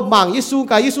đà nó mảng Giêsu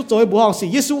cái Giêsu chối bùa hong xì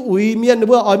Giêsu uy miên nó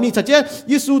bùa ở miên thật chứ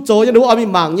Giêsu chối nó ở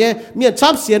miên mảng nhé miên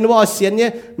chăm xiên nó ở xiên nhé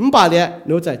bà lẽ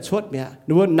nó chạy chuột mẹ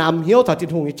nó nằm hiếu thật thiên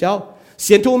hùng như cháu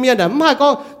xiên thu miên là hai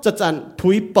con chật chặn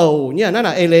thủy bầu nhé nó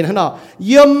là ai lên nó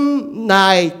yếm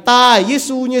này tai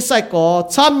Giêsu như sai có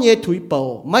chăm nhé thủy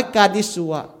bầu mấy can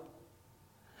Giêsu à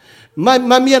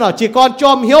mà miên chỉ còn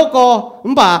chom hiếu có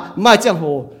bà mà chẳng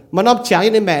hồ mà nó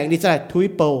chẳng như mẹ đi ra thủy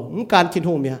bầu can thiên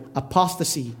hùng mẹ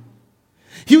apostasy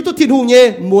hiếu tu thiên hùng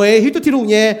nhé mùi hiếu tu thiên hùng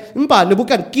nhé bà nó muốn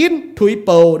cần kín thủy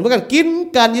bầu nó muốn cần kín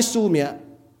can Giêsu mẹ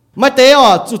mà thế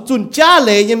chun cha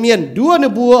lệ như miền đua nó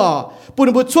bùa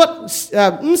bùn bùa chuột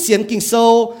xiên kinh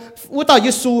sâu u tao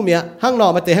Giêsu mẹ hang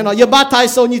nọ mà thế hang nọ yếm ba thai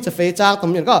sâu nhưจะ phê trang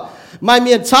tầm miền có mai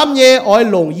miền chăm nhé oi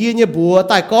lồng y như bùa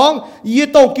tại con y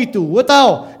tông kỳ tủ u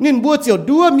tao nên bùa chiều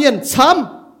đua miền chăm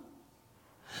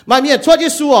mai miền chuột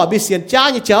Giêsu bị xiên cha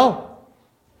như cháu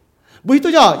bùi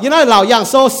tôi nhở như này lão yang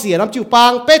sâu xiên làm chịu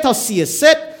bang bé thao xiên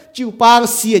xét chịu bang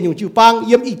xiên nhung chịu bang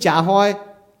yếm y trả hoi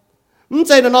ใ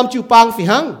จnóนอมจิวปังฝี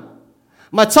หัง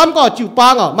มาซ้ำก็จิวปั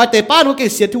งมาแต่ป้าหนูเก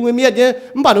เสียทุ่งเมียเนี่ย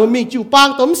บ้านหนูมีจิวปัง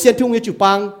ต้มเสียทุ่งเมียจิว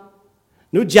ปัง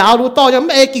หนูยาวหนูต่อยังไ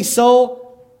ม่เอกิโซ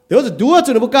เดี๋ยวจะดูว่า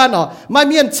จุดบุกการมาเ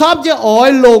มียนซ้ำจะอ้อย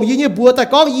ลงยี่เนี่ยบัวแต่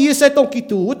ก้องยี่ใส่ตรงกี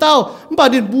ตูเต้าบ้าน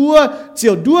เดินบัวเจี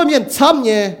ยวดัวเมียนซ้ำเ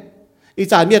นี่ยอี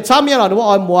จ่าเมียนซ้ำเนี่ยหนูว่า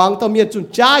อ้อยหมวงต้องเมียนจุน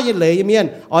จ้ายี่เลยยี่เมียน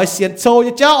อ้อยเสียนโซ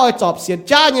ยี่เจ้าอ้อยจอบเสียน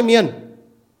จ้ายี่เมียน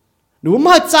หนูไ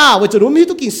ม่จ้าว่าจะหนูมี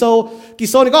ตุกินโซ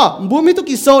นี่ก็บัวมีตุ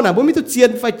กินโซนะบัวมีตุเจียน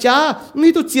ไฟจ้ามี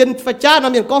ตุเจียนไฟจ้าน้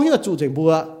ำเมียนก้องที่จะจู่เจงบั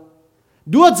ว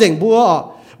ดัวเจงบัว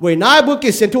เว้ยนายบัวเก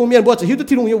ศเสียนทุ่งเมียนบัวจะหิ้วตุ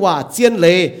ที่ลุงยี่ว่าเจียนเล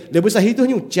ยหรือบัวจะหิ้วตุ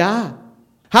ที่ลุงจ้า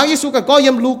หางยิสุกับก็ย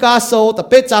ำลูกาโซแต่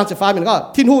เป็ดจางจะฟ้าเมียนก็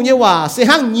ที่ลุงยี่ว่าเสีย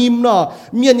หางยิมเนาะ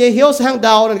เมียนยี่เหี้ยวเสียหางด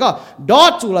าวนั่นก็ดอ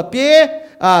ดจู่ละเปี้ย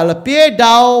ละเปี้ยด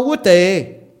าววุ้เต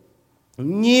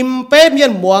ยิมเป้เมีย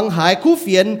นหมวงหายคู่เ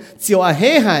ฟียนเจียวอาเฮ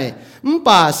หาย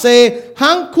ป่าเซห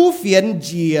างคู่เฟียนเ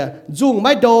จียจุงไ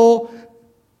ม่โด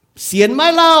เสียนไม่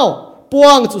เล่าปว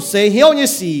งจุเซเหี้ยวยี่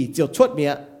สี่เจียวชดเมี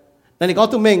ยนั่นนี่ก็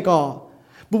ตุ้มเมงก็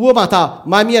บัวมาท่า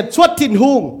มาเมียนชดทิน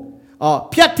หุง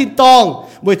phiết thiên tòng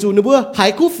với chủ nữa bữa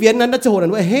hải cú phiềnนั้นจะโหด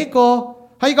nữa hết co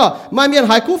hay có mai miền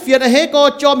hải cú phiền hết co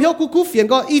chom hiếu cú phiền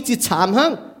có ít chỉ chạm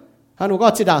hăng hắn nó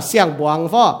có chỉ đào xiang buang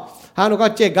phò hắn nó có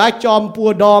chỉ gái chom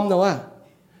pua đom nữa à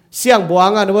xiang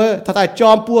buang à nữaถ้า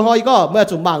chom pua hoiก็มา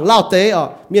จุมังเล่าเตะ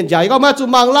เมียนใหญ่ก็มาจุ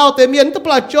มังเล่าเตะเมียนต้องป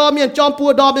ลาจอมปัว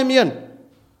ดอมเมียน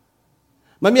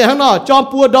มันเมียนข้างนอกจอม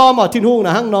ปัวดอมทิ้งหุ่งน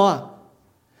ะข้างนอก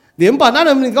เดี๋ยวป่านนั้น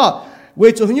มันก็เว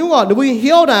จุหิ้วเดี๋ยวเ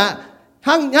หี้ยวนะ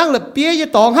ห้างละเปียย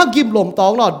ตองห้างกิมหลมตอ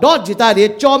งเนาะดอดจิตาเดีย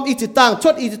จอมอีจิตังช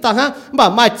ดอีจิตังฮะบ่า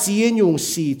ไม้จีนยุง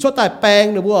สีชดตายแปง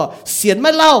เนบัวเสียนไม่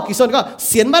เล่ากี่ส่วนก็เ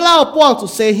สียนไม่เล่าป้องจุ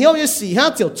เสียเหี้ยวยี่สี่ห้า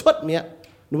เจียวชดเนี่ย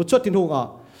หนูชดทิ้งหุ่ง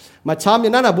มาช้ำอย่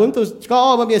างนั้นบุญตัวก็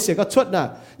มาเมียเสียก็ชดนะ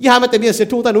ยี่ห้ามันแต่เมียเสีย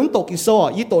ทุ่งแต่หนุนตกกี่โซ่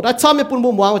ยี่โตได้ช้ำไม่ปุ่น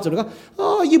บุ้มวางมาจุดก็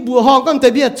ยี่บัวห้องก็แต่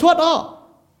เมียชด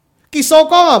กี่โซ่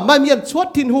ก็มาเมียชด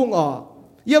ทิ้งหุ่ง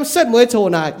เยี่ยมเส้นมวยโช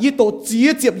นะยี่โตจี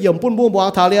เจียบเยี่ยมปุ่นบุ้มวาง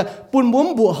ทาเลียปุ่นบุ้ม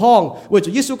บัวห้องเวจุ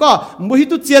ยิสุก็มุฮิ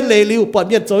ตุเจียนเลลิวปอดเ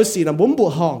มียนโจยสีนะบุ้มบัว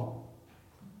ห้อง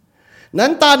นั้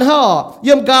นตานห่อเ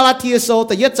ยี่ยมกาลาเทียโซแ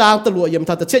ต่เยี่ยจางตะลัวเยี่ยม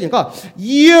ทัดตะเช่นอย่างก็เ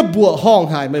ยี่ยบัวห้อง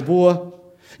หายไม่บัว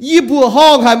ยี่บัวห้อ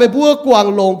งหายไม่บัวกวาง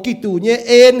ลงกี่ตู่เนี่ยเ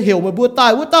อ็นเหี่ยวไม่บัวตา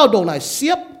ยว่าเต้าโด่งไหนเสี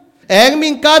ยบแองมิ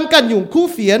งการกันหยุ่งคู่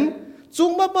เฟียนจุง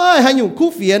บ้าบ้าให้หยุ่งคู่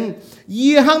เฟียน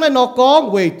ยี่ห้างในนอกอง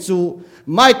เวจู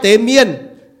ไม่เตเมียน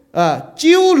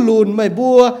จิ้วลุนไม่บั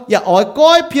วอย่าอ้อยก้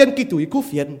อยเพียนกี่ตู่คู่เ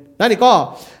ฟียนนั่นนี่ก็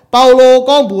เปาโล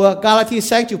ก้องบัวกาลาทีแ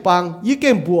สงจิวปังยี่เก่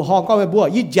งบัวห้องก็ไม่บัว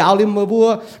ยี่ยาวลิมไม่บั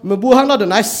วห้างนอกเดิน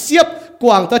ไหนเสียบกว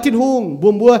างตะทิ้งหุ่ง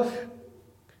บัว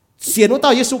เสียนว่าเต้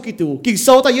าเยซูกิตูกิ่งโซ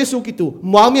เต้าเยซูกิตู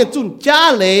มองเมียนจุนจ้า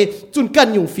เลยจุนกัน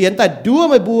อยู่เฟียนแต่ดัว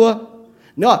ไม่บัว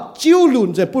เนาะจิ้วหลุน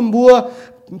จะปุ่นบัว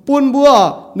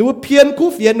หนูเพียนคู่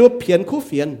เฟียนหนูเพียนคู่เ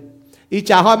ฟียนอี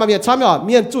จ่าหอยมาเมียนช้ำเนาะเ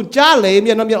มียนจุนจ้าเลยเมี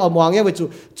ยนน้ำเมียนอมวางเงี้ยไป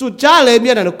จุนจ้าเลยเมี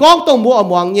ยนหนูก้องตรงบัวอม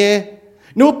วางเงี้ย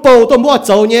หนูโปตรงบัวโ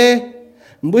จเงี้ย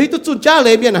บุหิตุจุนจ้าเล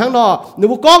ยเมียนข้างนอกหนู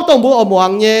ก้องตรงบัวอมวา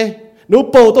งเงี้ยหนู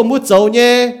โปตรงบัวโจเ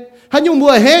งี้ยให้ยุ่งบั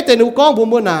วเฮแต่หนูก้อง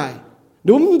บัวไหน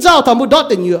đúng giao thầm một đót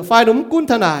tình nhựa phải đúng cún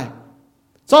thân này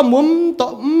cho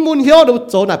muốn hiếu được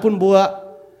chỗ này phun bùa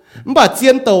bà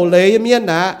chiên tàu lấy miên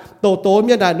nè tàu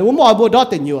miên nè đúng mọi bùa đót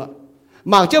tình nhựa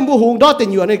mảng chân bùa hùng đót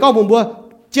tình nhựa này có bùa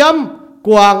châm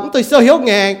quảng tôi sơ hiếu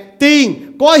ngàn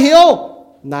tình có hiếu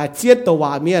này chiên tàu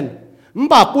hòa miên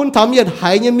bà phun thắm miên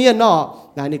hay như miên nọ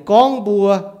này con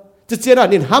bùa chỉ chiên là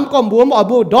nên ham con bùa mọi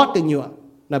bùa đót tình nhựa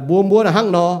là bùa là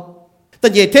hăng nọแต่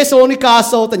เย่เทโซนิกา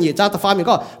โซแต่เย่จ้าตาฟ้ามัน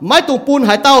ก็ไม่ตุงปูนห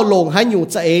ายเต้าลงหายอยู่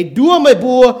จะดัวไม่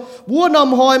บัวน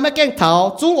ำหอยไม่แกงเถา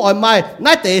จุ้งอ้อยไม้น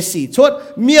ายเตะสีชด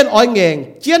เมียนอ้อยแงง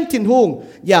เจียนทิ้นหุง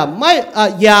อย่า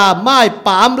ไม่ป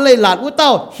ามเลยหลาดวัวเต้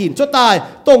าหินชดตาย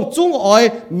ตรงจุ้งอ้อย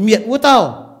เมียดวัวเต้า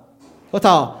ก็เ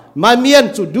ท่ามาเมียน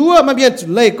จุดดัวมาเมียนจุด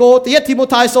เลโกแต่เย่ทิโม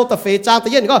ไทโซตะเฟจางแต่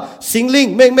เย่ก็สิงลิง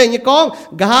เม่งยี่กอง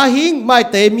กาหิงไม่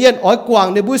เตะเมียนอ้อยกวาง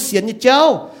ในบัวเสียนยี่เจ้า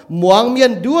หมวงเมีย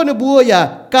นดัวในบัวอย่า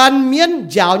การเมียน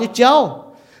ยาวเนี่ยเจ้า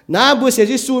น้าบัวเสีย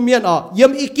ที่สูเมียนยั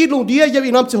งอีกกิลงเดียยัง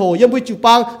อีกน้ำจะโหยังบัวจิว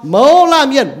ปังเมาล่า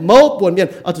เมียนเมาปวนเมียน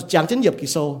จุดจางฉันเหยียบกิ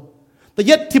โซแต่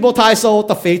ยัดทิโมไทโซแ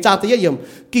ต่เฟจางแต่ยัดเยี่ยม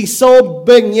กิโซเ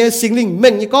บ่งเนี่ยสิงลิงเม่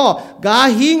งเนี่ยก็กา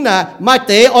หิงน่ะไม่เ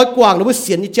ตะอ้อยกวางในบัวเ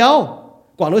สียนเนี่ยเจ้า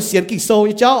กวางในบัวเสียนกิโซเ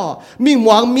นี่ยเจ้ามีหม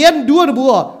วงเมียนดัวในบั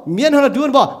วเมียนอะไรดัวใ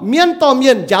นบัวเมียนต่อเมี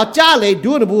ยนยาวจ้าเลย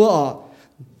ดัวในบัว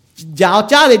ยาว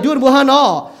จ้าเลยดัวในบัวฮะเนาะ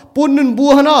ปุ่นนึงบั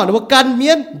วเนาะหนูกันเมี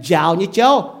ยนยาวนี่เจ้า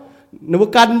หนู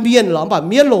กันเมียนหรอป่ะ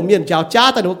เมียนหลงเมียนยาวจ้า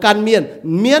แต่หนูกันเมียน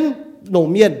หลง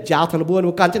เมียนยาวทางบัวหนู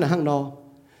กันจะหนักห้างนอ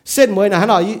เส้นมวยนะฮะ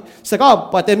เนาะแต่ก็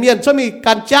ปแต่เมียนชอบมีก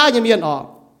ารจ้าอย่างเมียน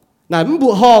ไหนมันบั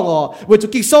วห้องเวจุ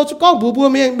กิโซจุก้องบัว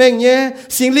เมียนเม่งเนี่ย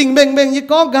สิงลิงเม่งยี่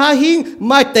ก้องกาหิงไ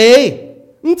ม่เตะ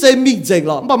มันจะมีเจ๋งห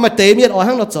รอป่ะไม่เตะเมียน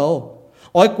ห้างนอโจ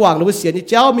อ้อยกวางนบุเสียนี่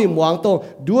เจ้ามีหมวงตรง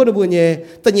ดัวนบุเนี่ย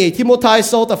แต่เนี่ยที่โมไท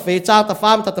โซแต่เฟจ้าแต่ฟ้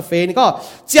ามแต่เฟนี่ก็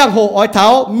เจียงโหอ้อยเท้า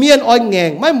เมียนอ้อยแง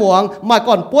งไม่หมวงมา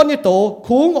ก่อนป้วนนี่โต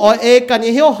คุ้งอ้อยเอกัน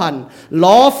ยี่เหี้ยวหัน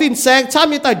ล้อฟินแซงชา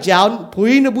มีแต่ยาวผุ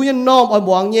ยนบุยันน้อมอ้อยหม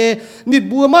วงเนี่ยนิด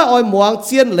บัวไม่อ้อยหมวงเ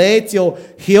จียนเล่เจียว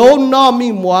เหียวน้อมมี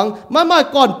หมวงมา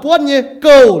ก่อนป้วนเนี่ยเ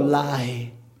ก้าลาย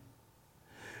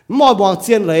มอหมวงเ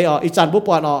จียนเล่อีจันบุปผ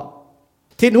า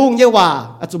ทิ้นหุ่งเยว่า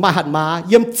จุมาหันมาเ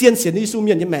ยี่ยมเจียนเสียนี่ซูเ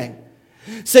มียนยี่แมง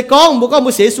เสกองมัวก็มั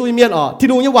วเสียซุยเมียนที่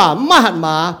นุ่งยังว่ามาหันม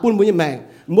าปุ่นมัวยังแมง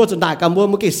มัวจนได้กับมั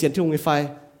วเกี่ยเสียนที่นุ่งไฟ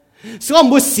สก็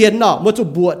มัวเสียนมัวจะ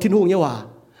บวชที่นุ่งยังว่า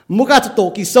มัวก็จะโต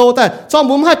กี่โซแต่ชอบ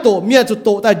มัวไม่โตเมียจะโต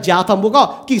แต่ยาวทำมัวก็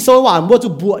กี่โซว่ามัวจะ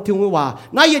บวชที่นุ่งว่า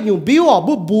น่าเย็นอยู่บิ้ว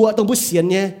บัวต้องบัวเสียน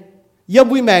เนี่ยยัง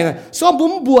บุยแมงสก็บุ้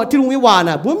มบวชที่นุ่งยังว่า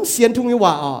น่ะบุ้มเสียนที่นุ่งยังว่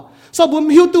าสก็บุ้ม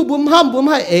หิวตู้บุ้มห้ามบุ้ม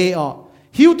ให้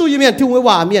หิวตู้ยังเมียนที่นุ่งยัง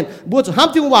ว่าเมียนบัวจะห้าม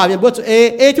ที่นุ่งว่าเมียนบัวจะ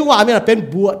ที่นุ่งว่าเมียนเป็น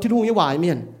บวชที่นุ่งยังว่าเ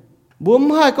มียนบุ้ม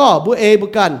ให้ก็บุเอบุ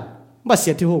กันมาเสี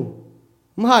ยที่หง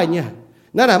ไม่ให้เนี่ย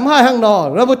นั่นน่ะไม่หังนอ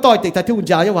เราไม่ต่อยติดแต่ทุ่ง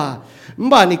ยาวยังว่า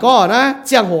บ้านนี่ก็นะเ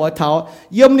จียงหัวเท้า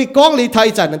เยี่ยมนี่ก้องลีไทย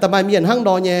จันแต่มาเมียนหังน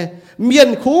อเนี่ยเมียน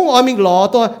คุ้งอ๋อมิงหล่อ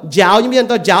ตัวยาวยังเมียน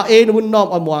ตัวยาวเอ็นวุ่นน้อม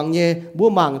อ่อนมองเนี่ยบัว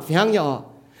มังที่หังเนี่ย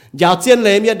ยาวเจียนเล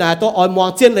ยเมียนไหนตัวอ่อนมอง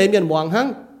เจียนเลยเมียนมองหัง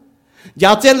ยา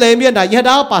วเจียนเลยเมียนไหนยี่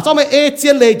ดาวป่าซ้อมไม่เอเจี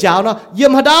ยนเลยยาวเนาะเยี่ย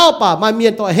มดาวป่ามาเมีย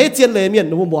นตัวเฮเจียนเลยเมียน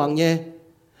หนูมองเนี่ย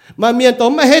มาเมียนตัว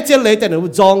ไม่เฮเจียนเลยแต่หนู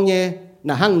จองเนี่ย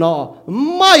น่ะหังนอ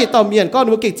ไม่ต่อเมียนก็ห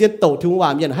นูเก่งเจียนโตทุ่งว่า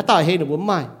เมียนฮัตตาเฮหนูไ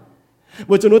ม่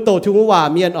บัวจนูโตทุ่งว่า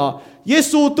เมียนเย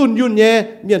ซูตุนยุนเนี่ย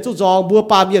เมียนจุจองบัว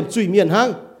ปาเมียนจุยเมียนหัง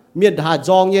เมียนหาจ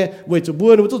องเนี่ยบัวจุบั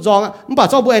วหนูจุจองมันป่า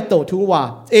จองบัวไอโตทุ่งว่า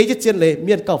เอจะเจียนเลยเ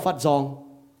มียนเก่าฟัดจอง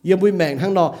เยี่ยมบุยแมงหั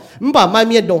งนอมันป่ามาเ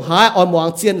มียนดงหายอ่อนมอง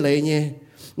เจียนเลยเนี่ย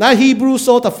นะฮีบรูโซ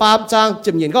แต่ฟาร์มจางจ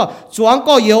ำเย็นก็จวง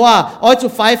ก็เยอะอ๋อจุ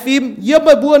ไฟฟิล์มเยี่ยมไป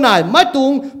บัวไหนไม่ตุ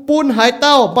งปูนหายเ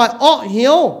ต้าใบอ้อเหี่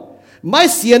ยวไม่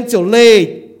เสียนเจียวเลย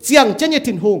เจียงเจนย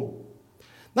ถิ่นหง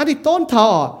นั่นที่ต้นเท่า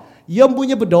เยี่ยมบุญ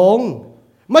ยบดง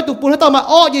ไม่ตุงปูนหายเต้ามา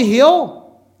อ้อยี่เหี่ยว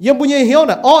เยี่ยมบุญยเหี่ยว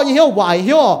น่ะอ้อยี่เหี่ยวไหวเ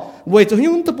หี่ยวเวจุหิ้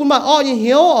งตุปูนมาอ้อยี่เ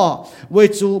หี่ยวเว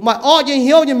จุมาอ้อยี่เ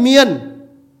หี่ยวยี่เมียน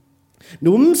ห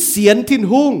นุ่มเสียนถิ่น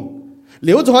หงเห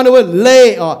ลียวจวนเลยเล่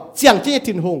เจียงเจนย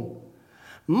ถิ่นหง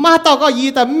มาต่อก็ยี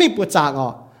แต่ไม่ปวดจาง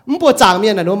ไม่ปวดจางเมี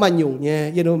ยน่ะโน้มันอยู่เนี่ย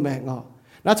ยันโน้แมง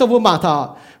แล้วชาวบัวมาท่า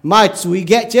ไม่จุยแ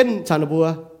กะเช่นชาวบัว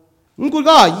กู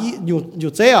ก็อยู่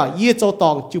เจ๊ยีโจตอ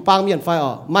งจูปังเมียนไฟ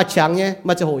มาเฉียงเนี่ยม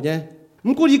าจะโหเนี่ย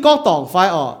กูยีก้องตองไฟ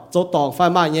โจตองไฟ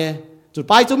มาเนี่ยจุดไ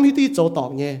ปจมที่โจตอง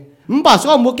เนี่ยป่าช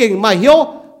อบมัวเก่งมาเหี้ยว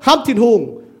ห้ามทิ้งหง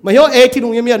มาเหี้ยวเอทิ้งห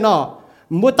งเมียน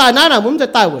มัวตายนั่นน่ะมันจะ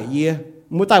ตายไหวเยี่ย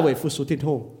มัวตายไหวฟุสุทิ้งห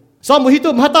งซ้อมมือที่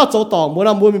ตุ้มฮัตต้าโจตองมัว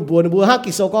น่ะมัวมีบัวน่ะบัวฮัก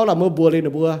กิโซก็น่ะมัวบัวเลย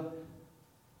น่ะบัว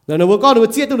น่ะบัวก็น่ะบัว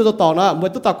เจี๊ยตุ้มโจตองน่ะมัว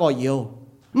ตุ้มตาก่อเยี่ยว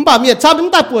ป่าเมียนชามั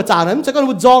นตายปวดจางน่ะมันจะก็น่ะ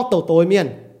บัวจองโตเมียน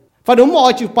ฝันหนุ่มอ้อ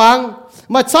ยจูปัง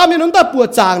มาชาเมียนหนุ่มตาปวด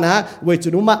จางนะเวจุ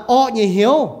หนุ่มมาอ้อยี่เหี้ย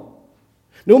ว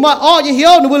หนุ่มมาอ้อยี่เหี้ย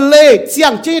วหนุ่มเล่เจีย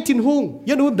งเจี๊ยทิ้งหง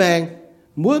ยันหนุ่มแดง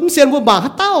มัวเสียนบัวบางฮั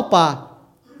ตต้าป่า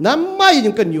น้ำไม่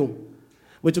ยังกันอยู่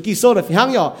เวจุกิโซน่ะฟิหัง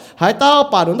ย่อหายต้า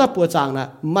ป่าหนุ่มตาปวดจางน่ะ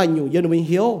ไม่อยู่ยันหนุ่ม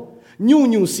เหี้ยว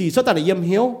ยุ่สีชดตาเนี่ยเยี่ยมเ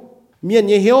หี้ยวเมียน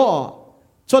เหี้ยว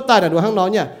ชดตาเนี่ยดูห้างน้อย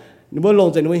เนี่ยหนูมาลง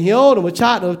ใจหนูเหี้ยวหนูมาชา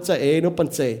หนูจะหนูปัน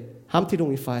เจห้ามที่ตรง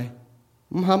นี้ไฟ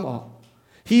ห้ามออก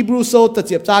ฮีบรูโซตัดเ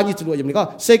จียบจานยี่จุดอย่างนี้ก็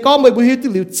เซก้อไม่บุหิวที่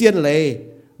หลิวเจียนเลย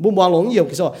บุมวางหลงเยี่ยว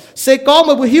กิโซเซก้อไ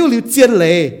ม่บุหิวหลิวเจียนเล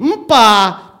ยป่า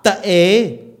ตะ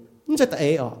มันจะตะ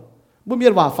บุมี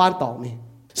ว่าฟันต่อมี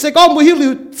เซก้อบุหิวหลิ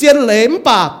วเจียนเลย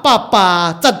ป่า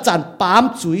จันปาม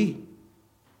จุย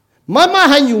มา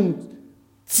ให้ยุง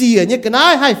เจียเนี่ยกันนะ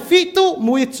ให้ฟิตุม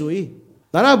วยจุย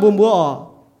นั่นน่ะบุมัว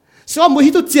สว่ามวย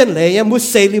ที่ตุเจียนเลยยังมวย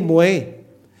เซลิมวย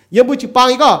ยังมวยจีปัง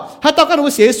อีกก็ถ้าต้องการมว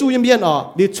ยเสียสูยังเมียน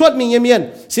หรือชดมียังเมียน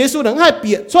เสียสูหนังให้เ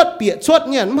ปียชด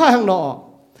เนี่ยไม่ให้ข้างนอก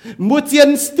มวยเจียน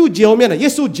ตุเจียวเมียนเย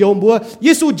ซูเจียวมัวเย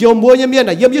ซูเจียวมัวยังเมียน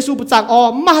ยังเยซูปุจจาง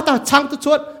มาตั้งช่างตุช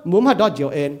ดมัวมาดอเจียว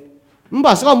เองมันบ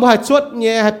อกสว่ามัวให้ชดเ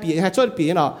นี่ยให้เปียให้ชดเปีย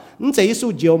มันจะเยซู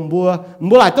เจียวมั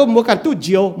วหลายตัวมัวกันตุเ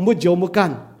จียวมัวเจียวมัวกั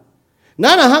น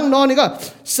นั่นน่ะห้างนอนนี่ก็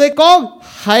เสกอง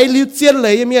หายลิวเจียนเล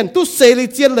ยเมียนตู้เสลิ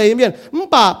เจียนเลยเมียนมัน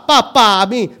ป่า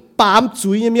มีปาม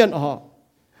จุยเมียน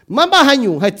มันมาให้อ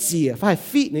ยู่ให้เจียให้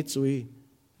ฟีในจุย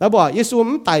แล้วบอกเยซู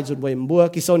มันตายจุดไว้บัว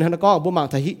กิโซนี่ฮันก็บัวมัง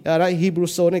ไทยอะไรฮีบรู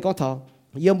โซนี่ก็เท่า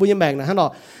เยี่ยมบุญแมงนะฮัน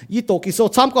ยี่โตกิโซ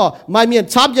ช้ำก็มาเมียน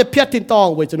ช้ำจะเพียรทินตอง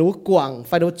ไว้จนูกวางไ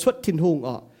ฟโดนชดทินหุง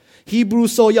ฮีบรู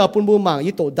โซยอปุ่นบัวมัง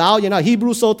ยี่โตดาวยังนะฮีบ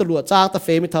รูโซตลวดจางตะเฟ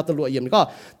มิทาตลวดเยี่ยมก็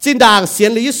จินด่างเสียน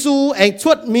เลยเยซูเองช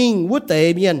ดมิงวุ้เต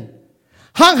เมียน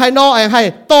ห้างไฮนอเองไฮ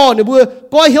ต่อเนี่ยบัว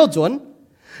ก้อยเหี้ยวจวน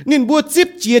นินบัวจิบ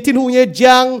เจียทินหุงเนี่ย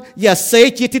ยังอย่าเส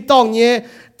เจียทินตองเนี่ย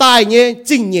ตายเนี่ยจ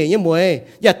ริงเนี่ยยังมวย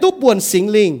อย่าตู้ป่วนสิง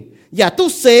ลิงอย่าตู้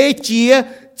เสเจีย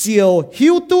เจียวหิ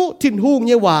วตู้ทินหุงเ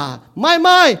นี่ยว่าไม่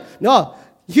เนาะ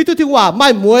หิวตู้ที่ว่าไม่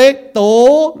มวยโต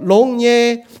ลงเนี่ย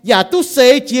อย่าตู้เส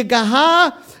เจียกะฮะ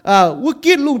วิก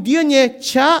ฤตลุงเดียเนี่ยช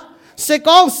ะเสก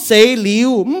องเสลิ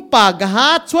วปากหา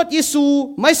ชวดยิสู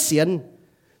ไม่เสียน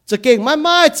จะเก่งไ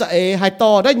ม่จะให้ต่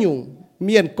อได้อยู่เ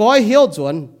มียนก้อยเหี้ยวจว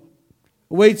น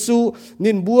เวซู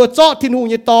นินบัวเจาะที่นู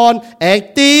ยตอนแอก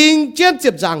ติงเจียนเจ็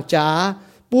บจางจ๋า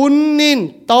ปุนนิน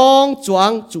ตองจว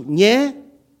งจุเนี้ย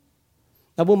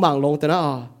แล้วบุมังลงแต่นะ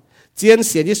เจียนเ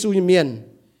สียยิสูยเมียน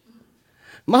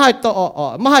ไม่ให้ต่อ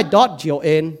ไม่ให้ดอดเจียวเ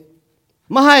อ็น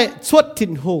ไม่ให้ชวดทิ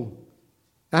นหง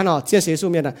นั่นเจียนเสียสู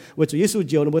เมียนนะว่าจุยิสูเ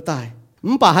จียวหนูบ่ตาย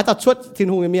ป่าให้ตัดชวดทิน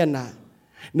หงเมียนนะ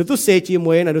หนูตู้เสจีม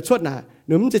วยนะหนูชวดนะห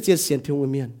นูมันจะเจียนเสียนทินห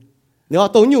งเมียนเดี๋ยว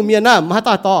ตรงอยู่เมียนนะมาต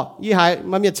าต่อยี่หาย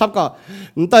มาเมียนช้ำก็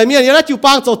แต่เมียนยังได้จู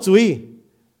ปังโจจุย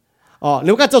ห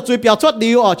รือก็โจจุยเปียวชดดี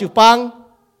จูปัง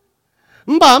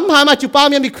ป่าหายมาจูปัง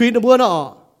เมียนมีครีนบัวเนาะ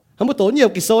ทำบุตรเหยียบ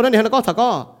กิโซนั่นเนี่ยแล้วก็ถ้าก็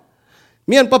เ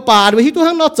มียนป่าดูที่ตัว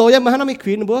ข้างนอกโจยังมาให้น้ำมีค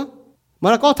รีนบัว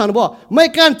mà là có thằng nó bảo mấy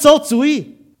can châu chuối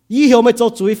y hiệu mấy châu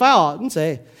chuối phải à không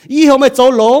sẽ y hiệu mấy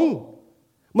châu lông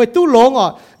mấy tu lông à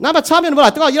nãy mà chăm miền bảo là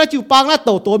tức là y chịu băng là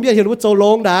tổ tổ miền hiệu nó châu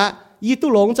lông đã y tu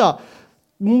lông cho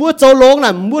mua châu lông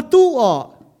là mua tu à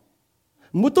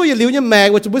mua tu y liu như mẹ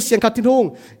của chúng mua xiên khát thiên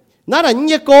hùng nãy là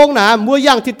những con nè mua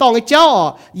yang thì tòng cái cháu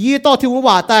à y to thì mua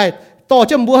quả tài to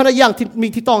cho mua hay yang thì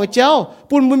mình thì tòng cái cháu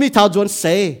bún muốn mi thảo chuẩn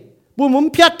sề bún muốn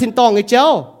piết thì tòng cái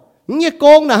cháu những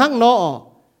con nè hăng nọ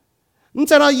nhưng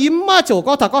cho nó yếm má chỗ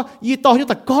có thật có y to cho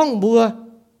thật con bùa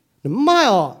má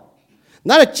ở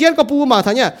nãy là chiến có bùa mà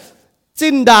thằng nhá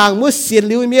trên đàng mua xiên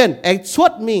lưu miên anh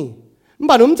suốt mình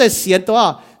mà nó chạy xiên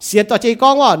to chơi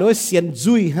con quá nó xiên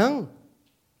dùi hăng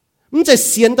nó chạy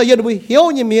xiên to giờ nó bị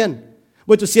hiếu như miên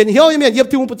bởi tụi xiên hiếu như miên yếm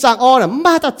thiêu một trang o là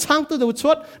má ta trang tôi được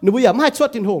suốt nó bây giờ má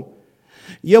suốt thiên hùng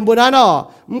yếm bữa nay nó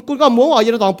cũng có muốn ở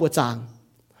giờ nó tòng bùa trang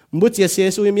mua chia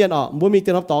sẻ suy miên mua mi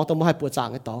tiền nó tòng mua hai bùa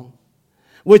trang cái tòng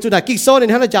vì chúng ta kinh số nên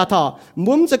hắn là trả thọ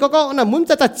muốn sẽ có là muốn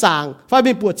sẽ ta chàng phải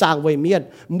bị bùa chàng về miền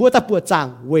mua ta bùa chàng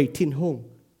về thiên hùng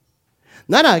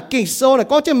nãy là kinh số là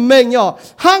có trên mình nhở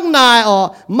hang này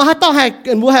mà tao hay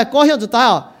mua hay có hiệu chúng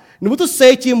ta nếu tôi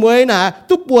xây chi mới nè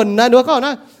tôi buồn nè nữa có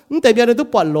nè tại vì tôi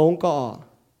buồn lông có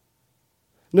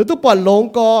nếu tôi buồn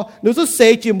lông có nếu tôi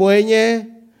xây chi mới nhé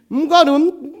không có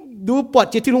nếu buồn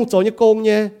chỉ thiên hùng chỗ như công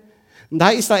nhé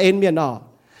đấy Israel miền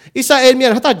Israel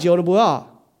miền hắn ta chiều nó bữa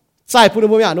sai phụ nữ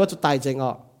bố mẹ nó cho tài chính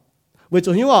vì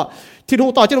chỗ hiếu thiên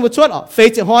hùng tỏ cho nó một chuột phê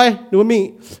chừng hoi nếu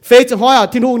mình phê chừng hoi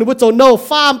thiên hùng nếu một chỗ nâu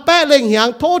farm bé lên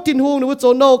hàng thô thiên hùng nếu một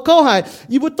chỗ nâu câu hải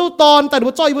y bút tô tòn tại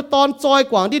nếu cho y bút tòn choi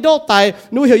quảng đi đâu tại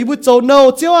nếu hiểu y bút chỗ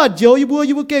nâu chiếu chiếu y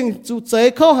bút kinh chủ chế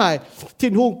câu hải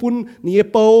thiên hùng pun nhẹ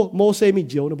bầu mô xe mình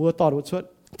chiếu nó bút tòn một chuột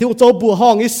thiên hùng chỗ bùa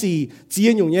hong cái xì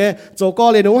chia nhung nhé chỗ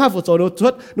co lên nó hai phụ chỗ nó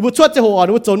chuột cho hồ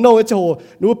nó chỗ nâu cái chỗ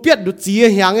nó biết nó chia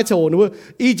hàng cái chỗ nó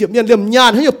y chụp nhân liềm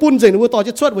nhàn hay là pun gì nó to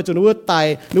cho chuột với chỗ nó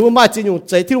tài nó mai chia nhung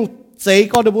chế thiên hùng chế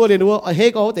con nó bùa lên nó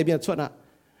hết có thể biến chuột à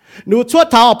nó chuột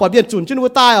tháo bỏ biến chuẩn chứ nó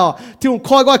tai thiên hùng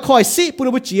coi xí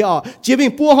pun nó chia mình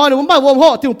bùa hoi nó mai vôm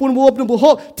họ thiên hùng pun bùa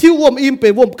họ thiên vôm im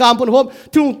bể vôm cam pun hôm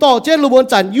thiên hùng to trên lô buồn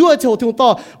chản yua chỗ thiên hùng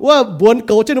toว่าbuồn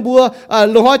cấu trên nó bùa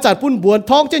lô hoi chản pun buồn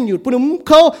ท้องtrên nhụt pun nó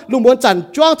khâu lô buồn chản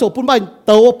choang chỗ pun bay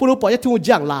tàu pun nó bỏ cho thiên hùng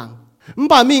giảng làng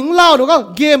bà mình lao nó có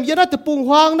game vậy đó từ bùng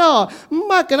hoang đó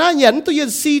mà cái nó nhẫn tôi yên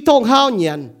si thong hao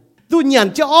nhẫn tôi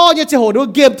nhẫn cho o như chỗ nó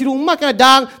game thiên hùng mà cái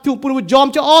đang thiên hùng pun nó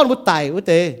yom cho o nó tải vậy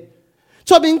thế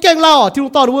cho mình keng lao thiên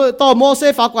hùng to mô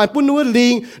xe phá quải pun nó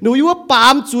liงnó yếu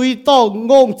bám chui to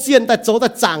ngông chiên tại chỗ tại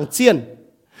chẳng chiên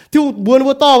thiên buồn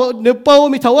nó to nếu bao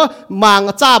mi thấu màng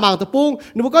cha màng tập bung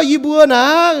nếu có y bữa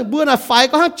là phải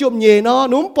có hát trộm nhẹ nó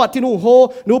bọt thiên hùng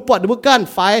hô nó bọt nó can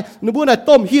phải nó bữa là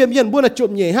tôm hiểm hiền bữa là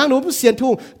trộm nhẹ hang nó xiên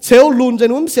thùng chéo lùn rồi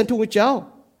nó xiên thùng cái cháu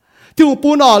thiên hùng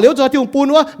pun nếu cho thiên hùng pun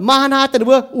mà naแต่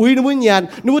nó ui nó nhàn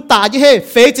nó tả như he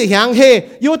phê chỉ hàng he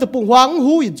yếu tập bung hoang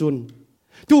hu yên chun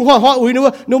thiên hùng hỏi ui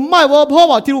nó maiว่าพ่อ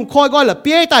ว่าthiên hùng coi coi là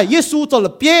bia tại Giêsu cho là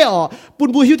bia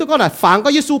pun bùi hiu tôi có là phản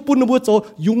có Giêsu pun nó bùi cho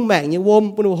dùng mẹ như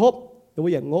vôm pun nó hốp nó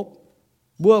bùi dạng ngốc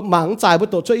bùi mảng dài bùi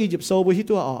tổ cho Egypt sâu bùi hiu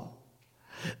tôi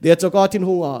để cho có thiên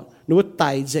hùng nó bùi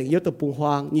tài dạy yếu tập bung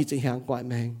hoang như chỉ hàng quại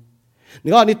mèng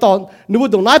nó ni tòn nó bùi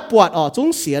đồng nái bọt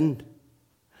chúng xiên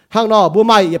hàng nọ bùi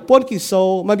màyอย่าป้นกิโซ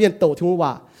มาเบียนโตthiên hùngว่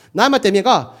านั้นมาแต่เมีย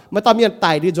ก็มาตามเมียนไ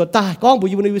ต่ดีจนตายก้องบùi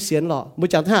อยู่ในวิเศียนหรอบùi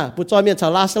จังท่าบùiจอยเมียนชา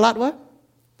วลาสลัดวะ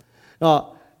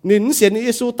นินเสียนเย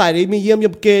ซูตายเลยมีเยี่ย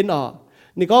มเกณฑ์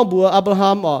นี่ก็บัวอับรา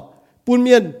ฮัมปุ่นเ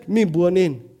มียนมีบัวนิ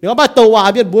นนี่ก็บ้านโตว่า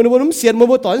เมียนบัวน้ำเสียนบั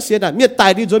วตอนเสียนเมียนตา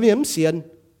ยดีจนมีน้ำเสียน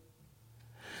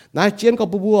นายเจียนก็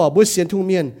บัวเสียนทุ่งเ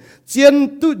มียนเจียน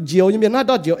ตู้เจียวยังเมียนน่า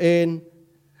ดอดเจียวเอง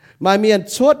มาเมียน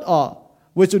ชด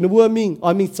เวจุนบัวมิง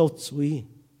มิงโจซุย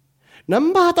น้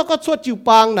ำบ้าต้องก็ชดจิวป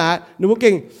างนะหนูเก่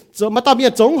งมาตามเมีย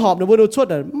นจงหอบหนูบัวชด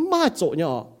มาโจเนี่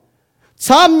ย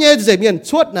ช้ำเนี่ยจะเมียน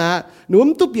ชดนะหนู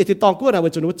มันตุ๊บเบียดที่ตองกู้นะเว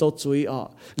จุนบัวโจซุย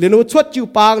หรือหนูชดจิว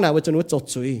ปางนะเวจุนบัวโจ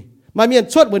ซุยมาเมียน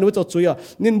ชดเวจุนบัวโจซุย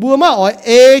นินบัวมา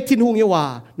ทินหุงเนี่ยว่า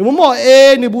หนูมา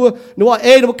นี่บัวหนูว่า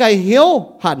หนูไก่เหี้ยว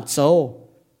หันโซ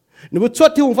หนูชด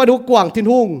ที่หุงฟ้าหนูกว่างทิน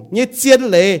หุงเนี่ยเจียน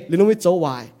เลยหรือหนูไม่โจว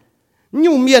าย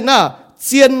ยุ่งเมียนน่ะเ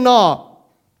จียนน่ะ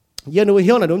เยันหนูเ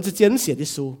หี้ยวน่ะหนูจะเจียนเสียที่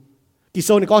สูกี่โซ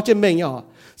นี่ก็เจ็บเมงเนี่ย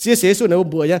เสียสูหนู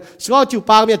บัวยังสก็จิว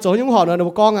ปางเมียนโจยุ่งหอหนู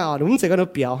ก้องหนูมันเสกหนู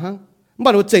เปียวฮะบ้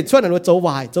านหนูเจ็บชดหนูโจว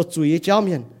ายโจจุยเจ้าเ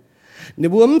มียนหนู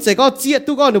บัวมันเสกก็เจีย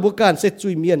ตู้ก็หนูบัวกันเสกจุ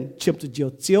ยเมียนเชื่อมจุดเ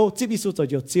จียวจิบอิสุจุ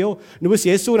ดเจียวหนูบัวเสี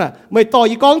ยสูน่ะไม่ต่อ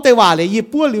อีก้องแต่ว่าเลยยี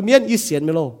ปั้วหรือเมียนอีเสียนไ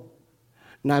ม่โล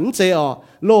นั่นเจ้า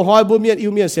โลหอยบัวเมียนอิ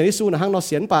วเมียนเสียนอิสุน่ะห้างนอเ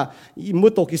สียนป่ะมุ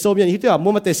ดตกิโซเมียนที่ตัวมุ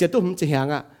ดมาเตะเสียตู้มันจะแห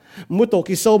งมุดต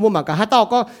กิโซมุดมากะฮัตเต้า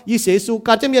ก็อีเสียสูก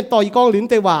ารจะเมียนต่ออีก้องลิ้น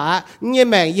แต่ว่าเงี้ย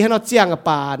แมงอีให้นอเจียง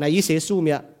ป่าในอีเสียสูเ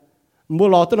มีย mua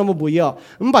lò tôi nó mua bùi à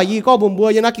bà y có mua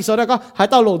như na kỳ số đó có hai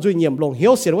tao lồng duy nhiệm lồng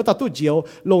hiếu xiên với tao tu chiếu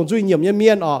lồng duy nhiệm như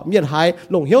miền miền hai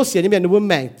lồng hiếu xiên như miền nuôi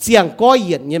mèn chiang có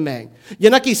hiện như mèn như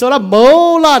na kỳ số đó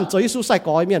mẫu lan cho Giêsu sai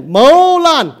có miền mẫu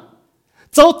lan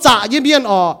châu trả như miền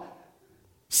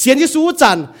xiên Giêsu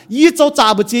chẳng y châu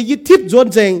trả bữa chỉ y tiếp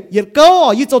ruộng rừng y câu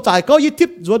y châu trả câu y tiếp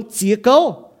ruộng chỉ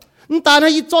câu ta hay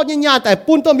y cho như nhà tại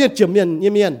pun to miền chìm miền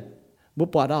như miền bố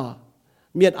bỏ đó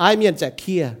miền ai miền chạy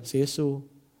kia Giêsu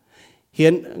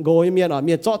hiện ngồi miền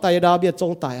miền cho tay đó miền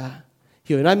trông tay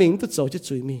hiểu nói mình tức giàu chứ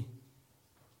chửi mình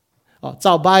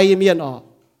chào bay miền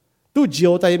tu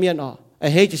chiếu tay miền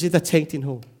hay chỉ là tranh thiên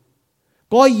hùng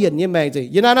có hiện như mày gì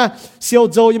như na siêu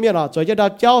dâu như miền rồi cho đó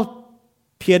cháu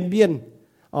phiền biên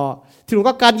thì nó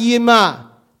có can yên mà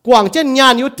quảng trên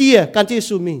nhà nhiều tia can chi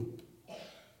su mình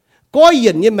có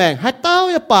hiện như mày hai tao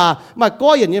ya bà mà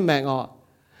có hiện như mày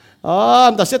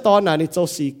ta sẽ to này châu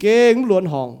sĩ kinh luôn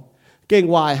hỏng kinh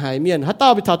hoài hải miền hai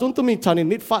tao bị thảo tụng mình thằng này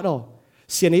nít phát rồi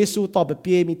xiên Giêsu to bị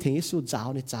bia mình thấy Giêsu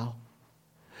giáo này giáo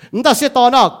ta sẽ to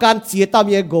nó can chia tao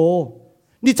miền gồ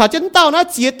你查真道那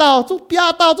接道就别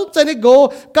道就真的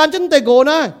go干真的go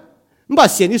呢唔把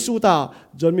钱你输到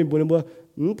人民不能不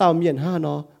到面哈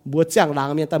喏不讲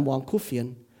人面但忙苦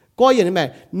phiền có gì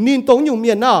này nhìn tổng dùng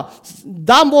miền nào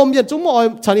đam ôm miền chúng mọi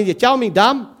thằng này để cháu mình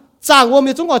đam trang ôm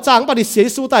miền chúng mọi trang bà đi xé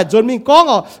su tại rồi mình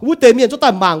có vũ tế miền chúng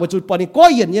ta mảng và chụp bà đi có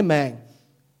gì như mèn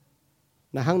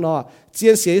là hăng nó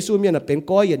chiên xé su miền làเป็น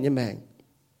có gì như mèn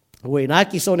vậy nãy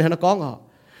kỳ sau này nó có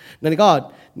นั่นก็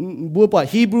บัวปล่อย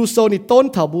ฮีบรูโซนี่ต้น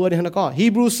เถาบัวนี่นะก็ฮี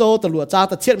บรูโซตลวดจ้า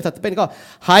ตะเชียนมันเป็นก็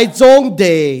หายจงเด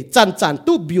จันจัน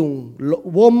ตู้บิว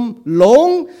วมหลง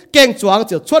แกงจวง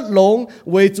จะชดหลง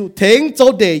เวจูเทงโจ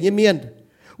เดยี่เมียน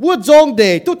วัวจงเด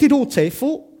ตู้ที่ทุ่งเฉยฟู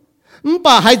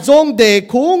ป่าหายจงเด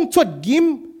คุ้งชดยิ้ม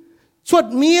ชด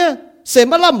เมียเส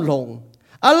มาล่ำหลง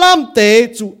อาล่ำเต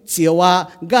จูเจียว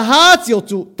กะหาเจียว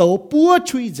จูโตปัว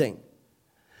ชุยเจง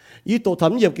ยี่โตท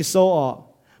ำเยี่ยมกิโซ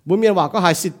บุญเมียนว่าก็ห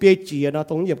ายสิทธิ์เปียจีนะ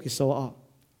ตรงเหยียบกิโซ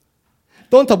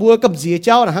ต้นถบัวกับเจียเ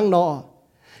จ้านะฮังนอ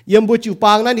เยี่ยมบัวจิวป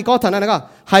างนั่นนี่ก็ทางนั้นก็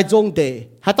หายจงเด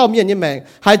หายต้อเมียนยี่แมง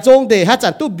หายจงเดหายจั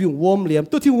นตู้บิววมเหลี่ยม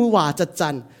ตู้ที่มือว่าจัดจั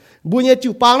นบุญเยี่ยจิ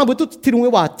วปางนะบุญตู้ที่มื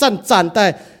อว่าจันจันแต่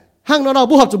ฮังนอเรา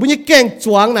บุญหับจุบุญเยี่ยแกงจ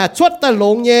วงนะชดแต่หล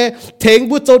งเย่เถง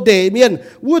บุญโจเดเมียน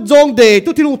บุญจงเด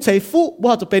ตู้ที่ลุงเฉยฟูบุญ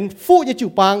หับจะเป็นฟูเยี่ยจิ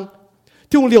วปาง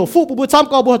ที่ลุงเหลี่ยวฟูบุญซ้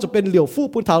ำก็บุญหับจะเป็นเหลี่ยวฟู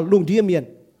บุญเท้าลุงดีเมียน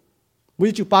บุญ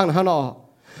จิวปางนะฮังนอ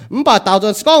ป่าตาวจ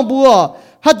นสก้องบัว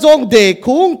ฮัดจงเด็ก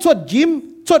คุ้งชดยิ้ม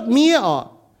ชดเมีย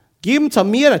ยิ้มชด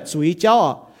เมียน่ะจุยเจ้า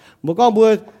บัวก้องบัว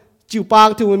จิวปาง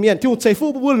ที่เมียนที่ใส่ฟู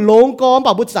บัวหลงก้อนป่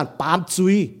าบัวจันปามจุ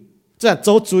ยจันโจ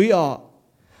จุย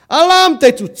อารามเต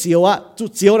จุเจียวจุ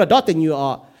เจียวน่ะดอติงอยู่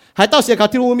หายเต้าเสียเขา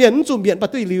ที่เมียนจุเมียนปะ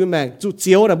ตุ้ยลิวแมงจุเ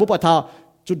จียวน่ะบัวปะเท้า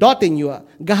จุดอติงอยู่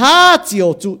กะฮาเจียว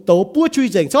จุโตปัวชุย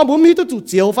เจงชอบบัวมีตัวจุ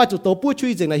เจียวฟ้าจุโตปัวชุ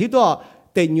ยเจงน่ะที่ตัว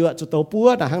ติงอยู่จุโตปัว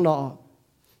น่ะข้างนอก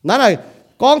นั่นไง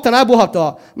กองธนาบัวหับตัว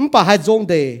ป่าหายจง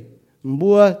เดบั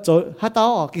วโจฮัตเต้า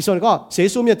กิโซนก็เสีย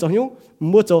สูเมียนโจยุ่ง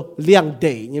บัวโจเลี้ยงเด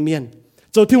ย์เมียน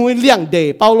โจที่มือเลี้ยงเด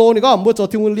ย์เปาโลนี่ก็บัวโจ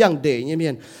ที่มือเลี้ยงเดย์เมี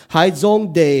ยนหายจง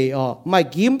เดย์ไม่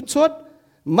ยิ้มชด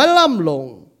ไม่ล่ำลง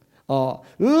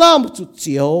ล่ำจุดเ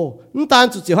จียวตาน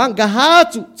จุดเจียวห้างกะฮา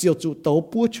จุดเจียวจุดโต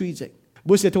ปัวชุยเจ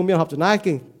บัวเสียทุ่งเมียนหับจุดน่าเ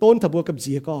ก่งต้นถ้าบัวกับเ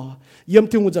จียก็เยี่ยม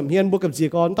ที่มือจำเฮียนบัวกับเจีย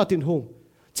ก็ตัดทิ้งหง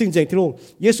จริงๆที่หง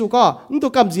เยซูก็ตัว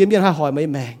กับเจียเมียนหาหอยไม่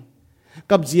แมง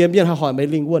กับเจียเมียนหาหอยไม่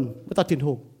ลิงวนไม่ตัดทิ้งห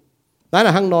งนั่นแหล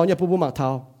ะห้างนอนอย่าพูดบัวหมากเท้า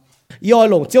ย่อย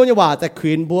หลงเจียวเนี่ยว่าแต่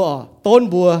ขืนบัวต้น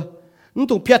บัว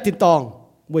ตัวเพียรทิ้งตอง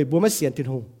บัวไม่เสียนทิ้ง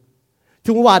หง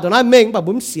ทิ้งว่าตอนนั้นเม่งแบบ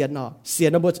บุ้มเสียนเสีย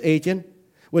นบัวเอเจน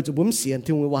บัวจะบุ้มเสียน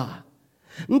ทิ้งว่า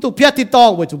ตัวเพียรทิ้งตอง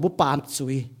บัวจะบุ้มปามจุ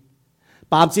ย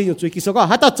ปามจีอยู่จุยกิโซก็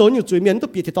ฮัตตาโจนอยู่จุยเมียนตัว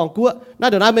เปียทิ้งตองกัวนั่น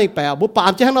เดี๋ยวนั้นเม่งแปลบุ้มปา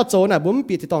มจีฮันเราโจนน่ะบุ้มเ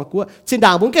ปียทิ้งตองกัวชินด่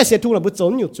างบุ้มแก่เสียทุ่งน่ะบุ้มโจ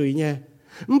นอยู่จุยเนี่ย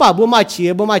บ่าบัวไม่เชีย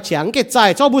บัวไม่เฉียงแก่ใจ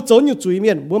ชอบบัวโจนอยู่จุยเมี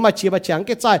ยนบัวไม่เชียบัวเฉียงแ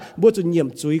ก่ใจบัวจะเหยี่ยม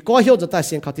จุยก็เหี้ยวจะแต่เ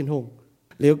สียงเขาทิ้งหง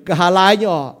เหลียวหาลายเนี่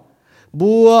ย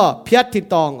บัวเพียรทิ้ง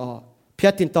ตองเพีย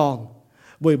รทิ้งตอง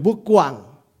บัวกวาง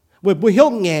บัวเหี้ยว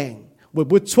แงง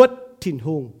บัวชดทิ้งห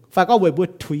งฝ่ายก็บัว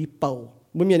ถุยเป่า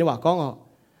บัวเมียนว่าก้อง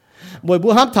บั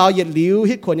วห้ามเท้าเหยียดหลิว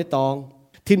ฮิตคนในตอง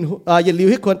ทิ้งเหยียดหลิว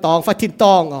ฮิตคนตองฝ่ายทิ้งต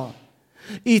อง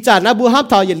อีจันนะบัวห้าม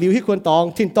เท้าเหยียดหลิวฮิตคนตอง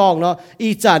ทิ้งตองเนาะอี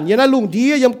จันยันนะลุงดี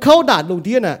ยังเข้าด่านลุง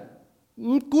ดีน่ะ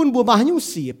กุนบัวมาให้ยุ่ง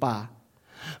สีป่า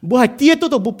บัวให้เตี้ยตัว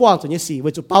บัวป้วงส่วนยี่สีไว้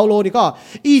จุดเปาโลนี่ก็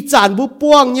อีจันบัว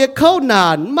ป้วงเนี่ยเข้านา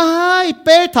นไม่เ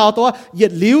ป๊ะเท้าตัวเหยีย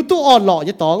ดหลิวตัวอ่อนหล่อเ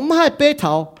นี่ยตองไม่เป๊ะเท้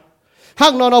าห้า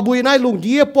งนอนบุยนายลุง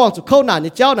ดีป้วงจุดเข้านานเ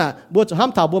นี่ยเจ้าน่ะบัวจะห้าม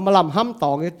เท้าบัวมาลำห้ามต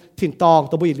องทิ้งตอง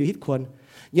ตัวบัวเหยียดหลิวฮิตคน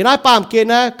อย่างนั้นปามเกณฑ์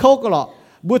นะเข้าก็หล่อ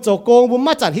บัวโจโกงบัวม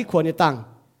าจันฮิตคนเนี่ยตัง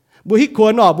บัวฮิตค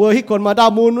นบัวฮิตคนมาดาว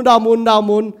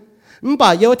มูล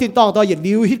bà yêu thiên tông đó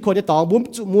lưu hít con tông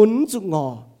muốn chụp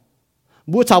ngò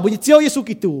bùa chào bùa chiếu Giêsu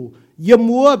Kitô yếm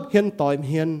múa hiền tỏi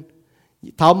hiền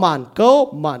thảo màn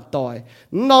câu màn tỏi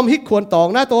nom hít con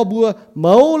tông na to bùa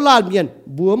máu lan miền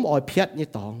bùa ỏi phét như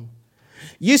tông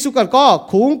Giêsu cần có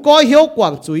khung có hiếu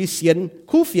quảng chuối xiên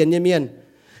khu phiền như miền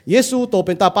Giêsu tổเ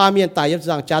ป็นตาปาเมียนตายยับ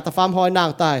จังจ่าตาฟามหอยนาง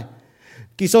ตาย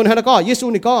กิโซนฮะก็Giêsu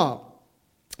นี่ก็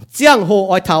เจียงโห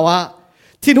อ้อยถาวะ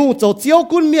ที่หูโจเจียว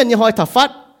กุนเมียนยังหอยถาฟัด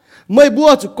ไม่บัว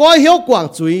จะก้อยเหี้ยวกว่าง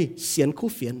จุยเสียนคู่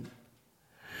เฟียน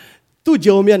ตู้เจี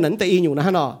ยวเมียนนั้นแต่อีอยู่นะฮ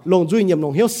ะเนาะลงจุยเยี่ยมล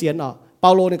งเหี้ยวเสียนเนาะเปา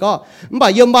โลนี่ก็บ่า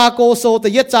ยยมบาโกโซแต่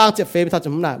เยจางเจ็บเฟยไปทัดจ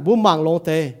ำหน่ายบุ้มมังลงเต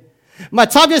มา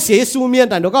ชอบจะเสียสูเมียน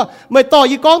แต่เนาะก็ไม่ต่อ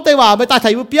อีกองเตว่าไม่ตายถ่า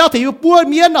ยอยู่เปี้ยวถ่ายอยู่ปั้ว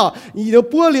เมียนเนาะอีเดียว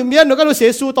ปั้วหรือเมียนเนาะก็ดูเสีย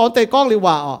สูตอนเตะกองหรือ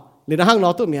ว่าอ๋อหรือนะห้างเนา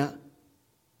ะตัวเมีย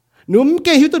หนุ่มเก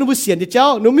หิวตัวหนุ่มเสียนเจ้า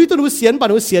หนุ่มมีตัวหนุ่มเสียนป่ะ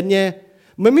หนุ่มเสียนเนี่ย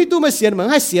มันมีตัวมาเสียนเหมือน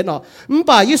ให้เสียนอ๋อมัน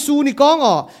ป่าเยซูนี่ก้อง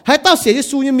อ๋อให้เต้าเสียเย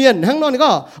ซูเนี่ยเมียนห้างนอกนี่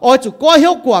ก็อ๋อจุก้อยเหี้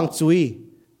ยวกว่างจุย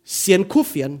เสียนคู่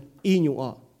เฟียนอีอยู่อ๋อ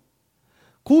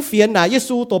คู่เฟียนน่ะเย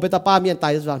ซูตัวเป็นตาป้าเมียนตา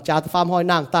ยจากจ่าฟาร์มหอย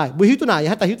นางตายบุหิวตัวไหน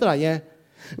ให้ตายหิวตัวไหนเนี่ย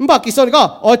มันป่ากิโซนี่ก็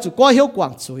อ๋อจุก้อยเหี้ยวกว่า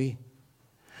งจุย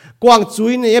กว่างจุ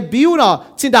ยเนี่ยบิวเนาะ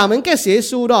สิ่งต่างมันแค่เสีย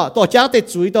ซูเนาะตัวจ้างแต่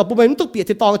จุยตัวบุ้มมันต้องเปลี่ยน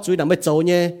ที่ตองจุยน่ะไม่โจ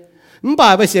เนี่ย唔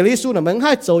把为写历书呢，门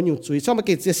还走牛嘴，上面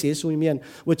给这写书里面，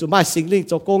为做卖心灵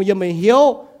做工也没晓，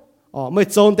哦，没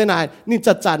做的呢，你จ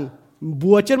ะจัน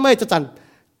บัวจะไม่จะจัน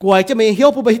กวยจะไม่เหี้ยว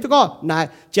ผู้ไปฮิตก็นาย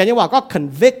เจนยังว่าก็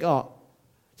convict อ๋อ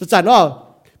จะจันว่า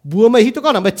บัวไม่ฮิตก็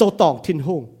น่ะไม่โจตองทิ้งห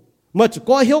งเมื่อจะ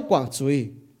ก็เหี้ยวกว่างจุย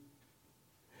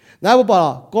นายบอก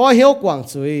ก็เหี้ยวกว่าง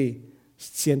จุย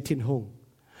เสียนทิ้งหง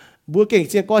บัวเก่ง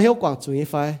เสียนก็เหี้ยวกว่างจุย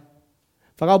ไฟ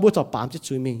ก็บัวจะปามจะ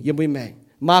จุยมิงยังไม่แมง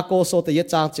มาโกโซแต่ย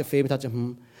จางจะเฟยไปทัดจ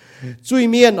ำจุย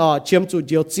เมียนอ๋อเชื่อมจุดเ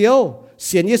ดียวเจียวเ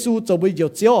สียนเยซูจะไปเดียว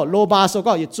เจียวโลบาโซ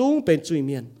ก็อย่าจุ้งเป็นจุยเ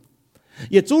มียน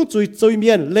อย่าจุ้งจุยเมี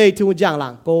ยนเลยที่หุ่นยางหลั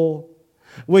งโก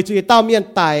เวจุยเต้าเมียน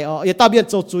ตายอ๋ออย่าเต้าเมียน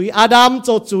โจจุยอาดัมโจ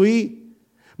จุย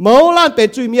เมาล้านเป็น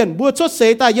จุยเมียนบัวชดเส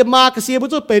ยตายอย่ามากระเสียบัว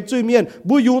ชดเป็นจุยเมียน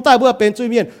บัวยุงตายบัวเป็นจุย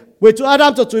เมียนเวจุอาดั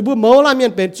มโจจุยบัวเมาล้านเมีย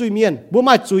นเป็นจุยเมียนบัวไ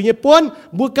ม่จุยเนี่ยป้น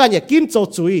บัวกันอย่ากินโจ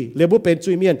จุยเลยบัวเป็น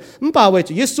จุยเมียนมันป่าเว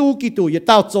จุเยซูกิตูอย่าเ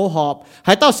ต้าโจหอบใ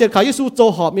ห้เต้าเสียขาวเยซูโจ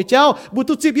หอบมีเจ้าบัว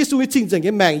ตุจิบเยซูจริงจังเ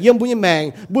นี่ยแมงเยี่ยมบัวเนี่ยแมง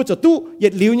บัวจะตู้อย่า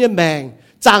ลิ้วเนี่ยแมง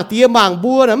จางเตียมัง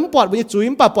บัวน่ะมันปอดบัวจุย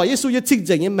มันป่าปอดเยซูอย่าจริง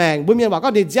จังเนี่ยแมงบัวเมียนว่าก็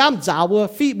เดี๋ยวจ้ามจ่าบัว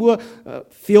ฟีบัว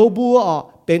ฟิวบัวอ๋อ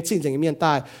เป็นจริงจังเนี่ยเมียนต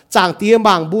ายจางเตีย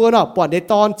มังบัวเนาะปอดใน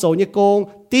ตอนโจเนี่ยโกง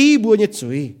ตีบัวเนี่ย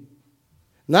จุย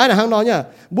นั่นนะฮังน้อยเนี่ย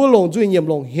บัวลงจุยเยี่ยม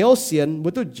ลงเหี้ยวเสียนบั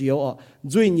วตุเจียวอ๋อ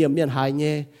จุยเยี่ยมเมียนหายเ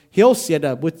นี่ยเหี้ยวเสียนอ่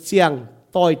ะบัวเจียง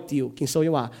ต่อยติวกินโซ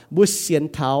ยังว่าบัวเสียน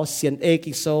เท้าเสียนเอ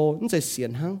กินโซนั่นจะเสีย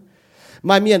นฮังม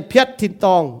าเมียนเพียรทินต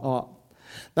องอ๋อ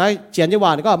นั่นเจียนยังว่า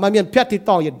นี่ก็มาเมียนเพียรทินต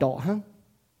องอย่าดอกฮัง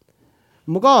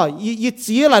มันก็ยี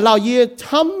จีอะไรเรายีท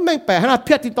ำแม่งแปลให้น่าเ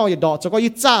พียรทินตองอย่าดอกจะก็ยี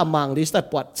จ้ามังดิสแต่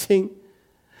ปวดชิง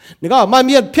นี่ก็มาเ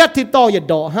มียนเพียรทินตองอย่า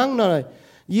ดอกฮังหน่อย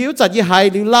ยิ้วจัดยี่หาย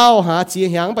หรือเล่าหาจี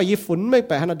หยังไปยี่ฝุ่นไม่แ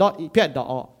ปะฮะนะดอเพี้ยดอ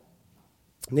ก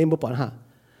นี่บุปผาฮะ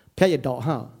เพี้ยดอกฮ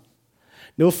ะ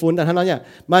หนูฝุ่นแต่ท่านนั้นเนี่ย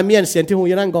มาเมียนเสียนที่หู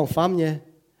ยันนั่งกองฟ้าเนี่ย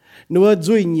หนู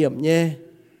จุยเงียบเนี่ย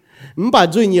มันป่า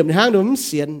จุยเงียบในห้างหนูมันเ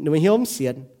สียนหนูมันเหี้ยวมันเสีย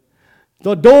นตั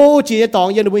วโดจีตอง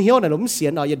ยันหนูมันเหี้ยวน่ะหนูมันเสีย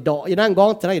นอย่าดอกอย่านั่งกอง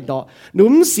จะได้อย่าดอกหนู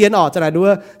มันเสียนจะได้ดู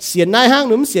เสียนนายห้างห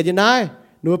นูมันเสียนยังไง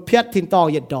หนูเพี้ยทินตอง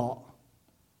อย่าดอก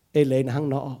เลยนะห้าง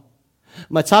เนาะ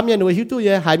มาช้ำยันหนูหิวตู้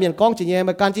ยันหายเมียนกองจีเย่ม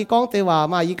าการจีกองเตว่า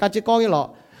มาอีการจีกองยังหรอ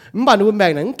มันบ่าหนูแบ่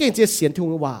งหนังเก่งเจียเสียนทุ่ง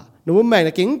ว่าหนูแบ่งห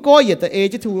นังเก่งก้อยแต่เอ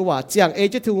จะทุ่งว่าเจียงเอ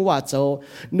จะทุ่งว่าโจ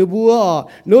หนูบัว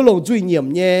หนูลงจุยเงียบ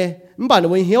เย่มันบ่าหนู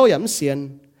เหี้ยวยำเสียน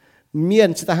เมียน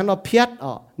จะแต่หันเราเพี้ย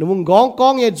หนูมึงกอ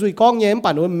งเย่จุยกองเย่มันบ่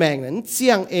าหนูแบ่งหนังเจี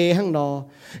ยงเอหังนอ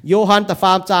โยฮันแต่ฟ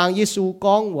าร์มจางเยซูก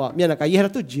องว่าเมียนอะไรเยฮัน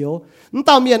ตุเจียวมันต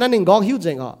ามเมียนนั่นหนึ่งกองหิวเจ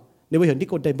งหนูไปเห็นที่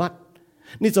กดได้บัด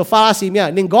นี่จะฟาสีเมีย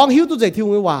หนึ่งกองหิวตุเจงทุ่ง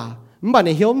ว่ามันบ่าใน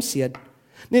เหี้ยวมันเสียน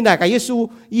นี่นายกับเยซู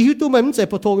ยี่ตู้มันจะ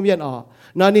พอโทกันเมียน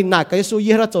นั่นนี่นายกับเยซู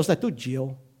ยี่เราจะใส่ตู้เจียว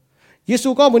เยซู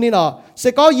ก็มันนี่เส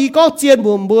กก็ยี่ก็เจียน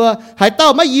บัวบัวหายเต้า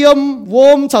ไม่เยี่ยมว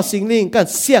มชาวสิงลิงกัน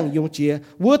เสียงยงเจีย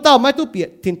วัวเต้าไม่ตู้เปีย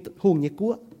ทิ้งหงยี่กั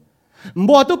ว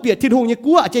บัวตู้เปียทิ้งหงยี่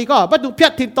กัวใจก็ไม่ตู้เพี้ย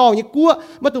ทิ้งตองยี่กัว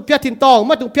ไม่ตู้เพี้ยทิ้งตองไ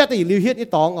ม่ตู้เพี้ยแต่ลิวเฮ็ดยี่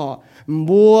ตอง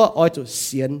บัวอ้อยจะเ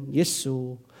สียนเยซู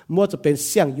มัวจะเป็นเ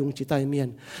สียงยงจีใต้เมียน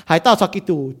หายเต้าชาวกิ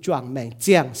ตูจวงแมงเ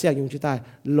จียงเสียงยงจีใต้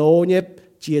โลเนี่ย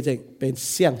เจียเจงเป็น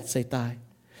เสียงใจตาย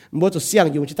มัวจะเสียง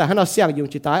ยงจีตายให้เราเสียงยง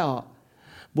จีตาย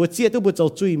บัวเจียตู้บัวจะ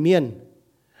จุยเมียน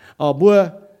บัว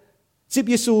จิบเ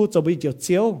ยซูจะไปเจียวเ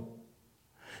จียว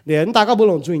เดี๋ยวตาก็บัว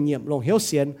ลงจุยเงียบลงเหี้ยวเ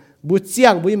สียนบัวเจีย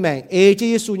งบัวแมงเจี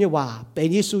เยซูเนี่ยว่าเป็น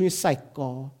เยซูเนี่ยใส่กอ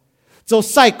จะ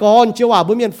ใส่กอนเจียวว่า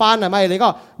บัวเมียนฟ้าน่ะไม่เลยก็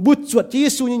บัวจวดเย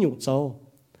ซูเนี่ยหยุ่งโจ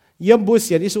เยี่ยมบัวเ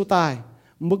สียเยซูตาย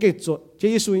mỗi cái chỗ Chúa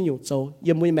Giêsu nhiều chỗ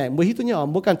giờ mỗi mẹ mỗi hít tôi nhớ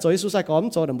mỗi cái chỗ Giêsu sai có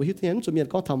chỗ là mỗi hít tôi nhớ chỗ miền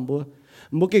có thầm bữa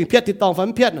mỗi cái phiết thì tòng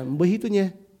phán phiết là mỗi hít tôi nhớ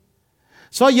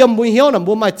so giờ mỗi hiếu là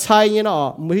mỗi mai chai như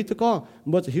nó mỗi hít tôi có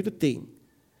mỗi chỗ hít tôi tỉnh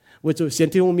với chỗ xiên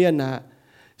thiên miền là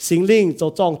sinh linh chỗ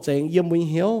trong chén giờ mỗi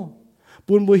hiếu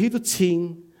buồn mỗi hít tôi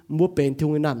chinh mỗi bền thiên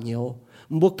người nằm nhiều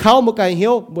mỗi khâu mỗi cái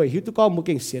hiếu mỗi hít tôi có mỗi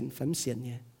cái xiên phán xiên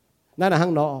nhéนั่นน่ะหั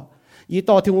งเนาะอี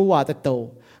ต่อที่มัวว่าแต่โต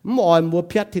มัวอ่อนมัว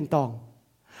เพียรทินตอง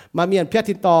มาเมียนเพียร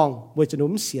ทินตองเวจนุ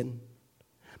มเสียน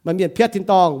มาเมียนเพียรทิน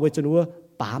ตองเวจนุ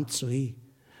ปามซุย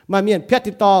มาเมียนเพียร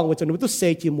ทินตองเวจนุตุเซ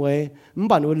จิมวยม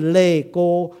บ่านุเลโก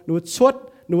นุชด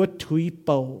นุถุยเ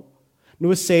ป่านุ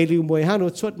เซลิมวยหานุ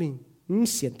ชดมิง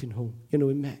เสียนทินหงยนุ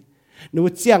แม่นุ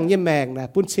เจียงยแมงน่ะ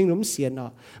ปุ่นชิงนุมเสียนเนาะ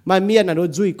มาเมียนน่ะนุ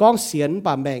จุยก้องเสียน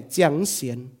ป่าแมงเจียงเสี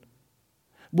ยน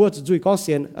บัวจะจุยก้องเ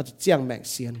สียนอาจจะเจียงแมง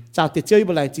เสียนจากติดเจ้าอยู่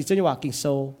บนแรงจีเจ้าอยู่ว่ากิ่งโซ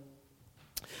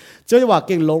เจ้าอยู่ว่า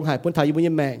กิ่งลงหายปุ่นไทยอยู่บนย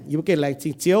แมงอยู่บนกิ่งแรงจริ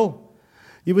งเจ้า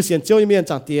อยู่บนเสียนเจ้าอยู่เมียน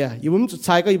จากเตียอยู่บนจุดช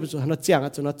ายก็อยู่บนจุดหันเจียงอ่ะ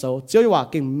จุดนั้นเจ้าอยู่ว่า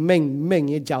กิ่งเม่ง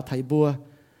ยี่ยาวไทยบัว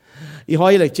อีหอ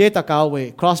ยเลยเจ้ตะกาวเว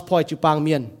cross point จุปางเ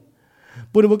มียน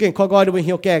ปุ่นบนกิ่งคอยกอยดูบนเ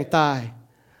หี่ยวแกงตาย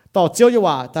ต่อเจ้าอยู่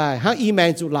ว่าตายหางอีแมง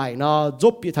จุดไหลเนาะจ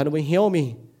บปีถ่ายดูบนเหี่ยวมี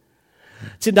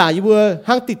จินดาอยู่บนห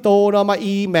างติดโตเนาะมา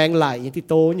อีแมงไหลติด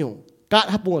โตอยู่กะ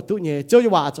ฮับปุ่งตุเนี่ยเจ้าอ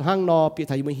ยู่ว่าจะห้างนอปีไ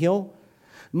ทยอยู่บนเหี่ยว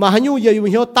มาหันอยู่อยู่บ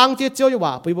นเหี่ยวตั้งเจ้าอยู่ว่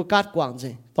าไปบุกาดกวางเจ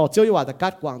ต่อเจ้าอยู่ว่าแต่กา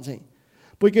ดกวางเจ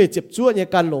ไปเกิดเจ็บชั่วเนี่ย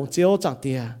การหลงเจ้าจังเ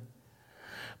ตีย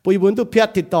ไปบุญตุเพียร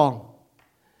ติดตอง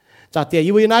จากเตียอ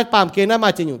ยู่บนนั้นปามเกณฑ์นั้นมา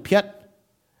จะอยู่เพียร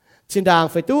ชินดาง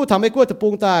ไฟตู้ทำให้กล้วยตะปุ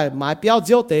งตายหมายเปี้ยวเ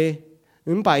จ้าเตะ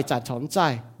ไปจัดฉอนใจ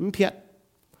เ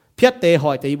พียรเตะหอ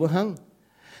ยเตะอยู่บนห้าง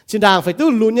ชินดางไฟตู้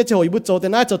ลุ้นเนี่ยจะหอยบุญโจแต่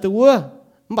น่าจะตัว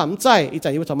มั่นใจอีใจ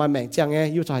อยู่ทำไมแม่งจังไง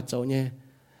อยู่ใจโจเนี่ย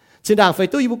ชินด่างไฟ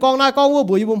ตู้อยู่กองหน้ากองวัว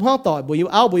บุยอยู่บนห้องต่อยบุยอยู่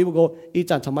เอาบุยอยู่โกอี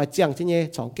จันทำไมจังที่เนี่ย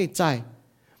สองเก่งใจ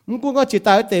มึงกูก็จิตใจ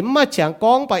เต็มมาเฉียงก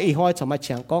องไปอีหอยทำไมเ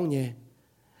ฉียงกองเนี่ย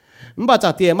มึงบอกจา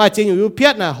กเตี๋ยมาจริงอยู่เพี้ย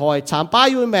นน่ะหอยฉามป้า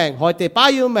อยู่แมงหอยเตะป้า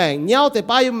อยู่แมงเงี้ยวเตะ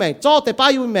ป้าอยู่แมงจ้อเตะป้า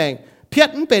อยู่แมงเพี้ยน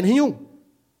มันเป็นให้ยุ่ง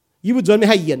อยู่จนไม่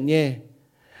ให้เย็นเนี่ย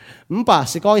มึงป่า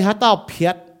สิกองฮัตเต้าเพี้ย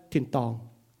นถิ่นตอง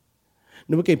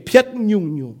นึกว่าเก่งเพี้ยนยุ่ง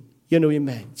ยันดูแ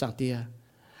มงจากเตี๋ย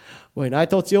วันนั้น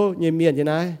โตเจียวเงียบเมียนยัง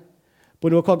ไงปุ่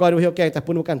นว่าข้อก้อยดูเหี่ยวแกงแต่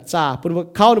ปุ่นว่ากันจ่าปุ่นว่า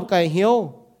เข้าดูไก่เหี่ยว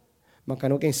มันกัน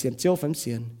ว่าแกงเสียนเจียวฝันเ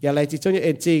สียนอย่าไรจีเจียวเนี่ยเ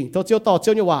อ็นจริงโตเจียวต่อเจี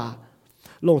ยวเนี่ยว่า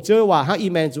หลงเจียวว่าหาอี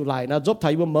แมนจุไหลนะจบไท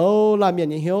ยว่าเมาลาเมียน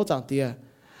ยังเหี่ยวจังเตีย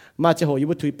มาจะโหย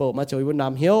บุถุยโปมาจะโหยบุน้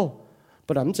ำเหี่ยว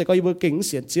ปุ่นนั้นจะก็ยบุเก่งเ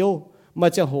สียนเจียวมา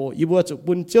จะโหยบุจุ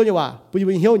ปุ่นเจียวเนี่ยว่าปุ่นย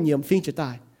บุเหี่ยวเหนียมฟิงจะตา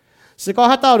ยสก็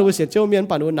ฮัตเต้าดูเสียนเจียวเมียน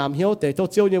ป่านดูน้ำเหี่ยวแต่โต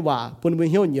เจียวเนี่ยว่าปุ่นยบุ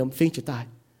เหี่ยวเหนียมฟิงจะตาย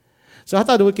所以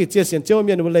他到佢接線招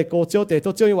面，你嚟過招地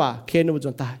都招話，傾都唔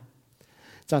盡大。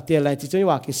就啲嚟自招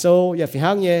話，佢收又分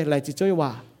享嘢嚟自招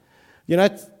話，原來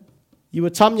要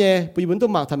參嘢，本本都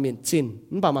盲ทำ面前，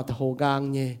唔把盲ท好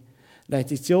硬嘢嚟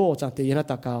自招我就啲原來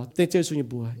禱告，啲招算要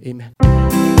補啊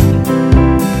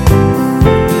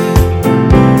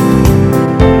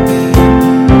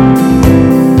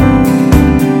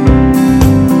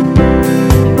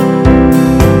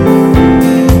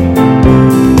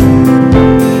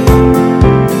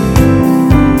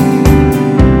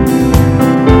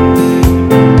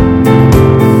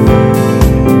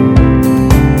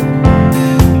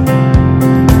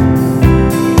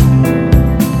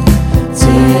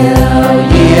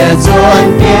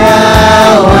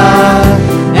kéo à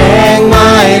em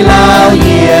mai lao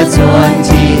ye chuồn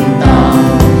chín tàu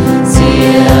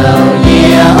chiều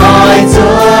ye oi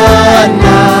chuồn à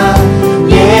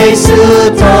Giêsu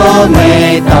thô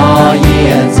mê to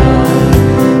ye chuồn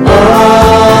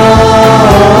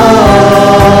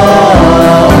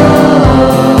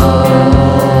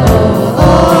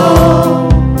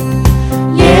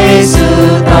Giêsu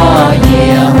to ye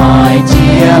hỏi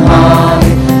chia hỏi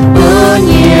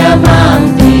mang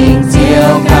tình chiều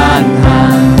can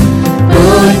hàng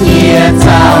buôn nhẹ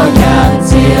trao nhàng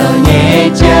chiều nhẹ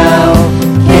trao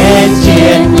khen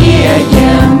chiến nhẹ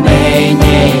yếm mê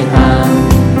nhẹ hàng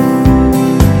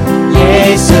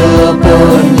Giêsu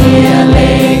buôn nhẹ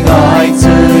lệ gọi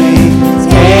chơi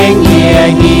khen nhẹ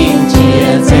hình chia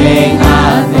dành à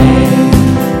nề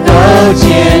câu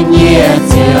chiến nhẹ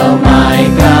chiều mai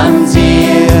cảm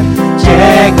chia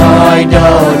chế gọi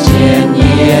đầu chiến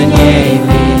nhẹ nhẹ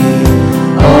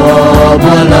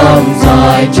mưa lồng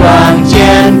rồi choàng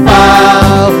trên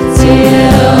bao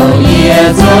chiều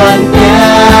ye chuồn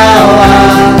kéo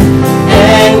à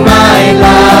em mai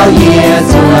lao ye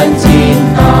chuồn chín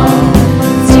tàu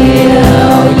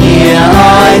chiều ye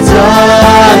oi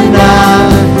chuồn à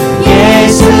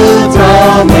Giêsu thô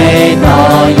mê to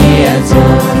ye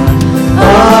chuồn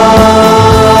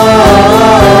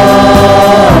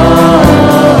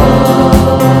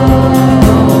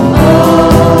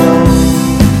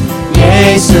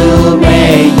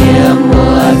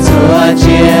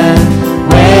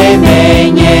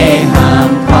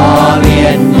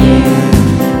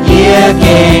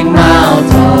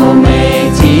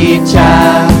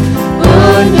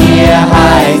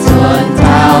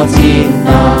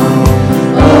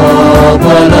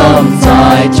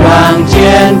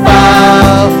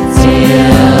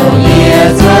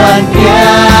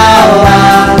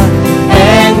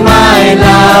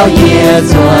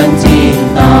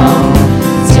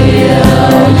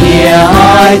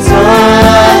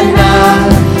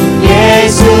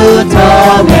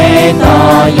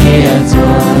ye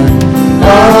chuan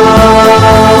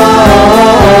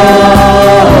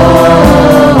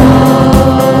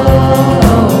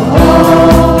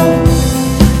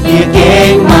ye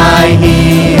kinh mai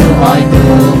hiu hỏi từ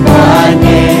quan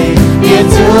nghe ye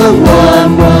thương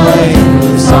muôn mười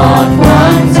sọt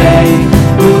quan dây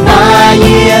ta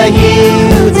ye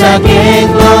hiu cha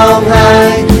kinh long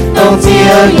hai tông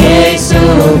chiếu Giêsu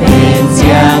bên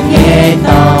giang ye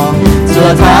tông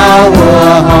chúa tháo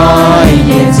hùa hỏi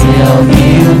ye chiều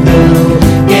hiu tư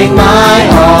kinh mai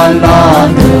on lo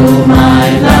từ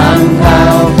mai lang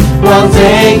cao quang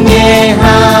dinh ye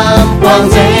ham quang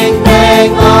dinh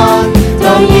beng on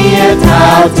tông ye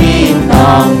thao tin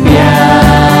tông bia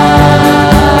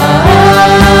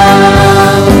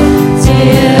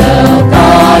chiều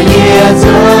có ye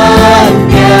chuan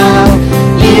bia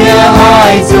ye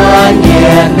hỏi chuan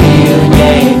ye liu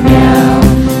nhảy mèo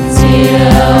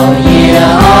chiều ye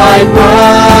hỏi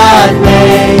quan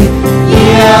mê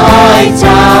ye hỏi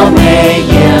chào mê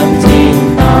yếm tin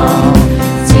tông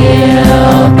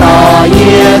chiều có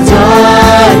ye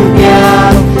chuan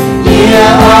bia ye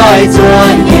hỏi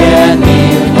chuan ye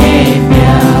liu nhảy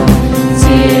mèo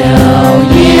chiều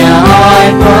ye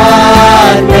hỏi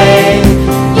quan mê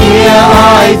ye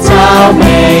hỏi chào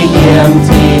mê yếm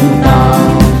tin tông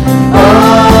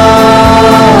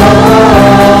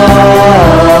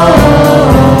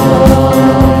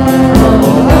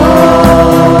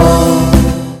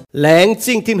lén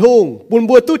chính thiên hùng buồn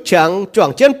bùa tu trắng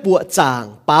choàng chân bùa chàng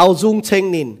bao dung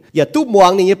tranh nínอย่าtu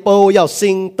muang nín bầu yào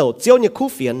sinh tổ chiếu như khu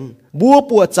phiền bùa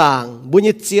bùa chàng bùa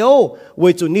như chiếu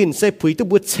với chủ nín sẽ phủi tu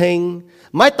bùa tranh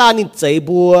mái ta nín cháy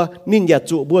bùa nínอย่า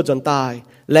trụ bùa dần tài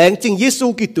lén chính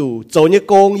Giêsu Kitô chỗ như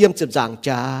công yếm chụp giảng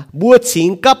cha bùa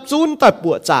chính cấp chun tại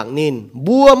bùa chàng nín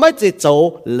bùa mái chế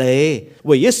chỗ lệ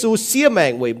với Giêsu xia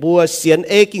mèn với bùa xiên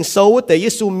ê kinh sâu tại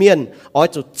Giêsu miền ở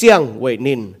chỗ chiang với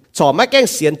nín chỏ máy canh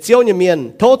xiên chiếu như miền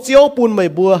thô chiếu bùn mây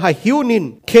bùa hay hiu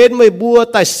nín khen mây bùa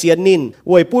tại xiên nín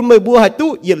với bùn mây bùa hay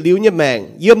tu nhiệt liu như mèn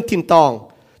yếm thiên tòng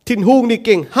thiên hung ni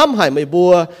kinh hăm hải mây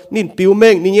bùa nín piu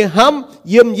mèn nín như hăm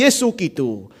yếm Giêsu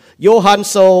Kitô Johann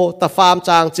so ta phàm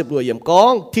trang chụp bùa yếm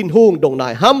con thiên hung đồng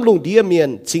nải hăm lùng đĩa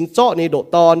miền chính chọ ní độ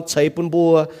ton cháy bùn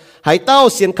bùa hay tao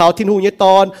xiên khảo thiên hung như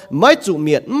ton mấy chủ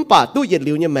miền bà tu nhiệt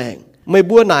liu như mèn mày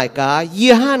bua nải cả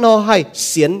ye ha no hay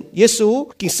xiên Giêsu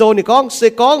kinh sâu này con sẽ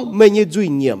con mày như duy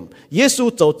nhiệm Giêsu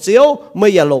tổ chiếu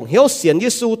mày ya lồng hiếu xiên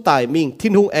Giêsu tài mình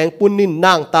thiên hung anh bun nín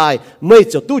nàng tài mày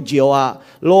cho tu diệu à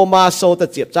Roma sâu ta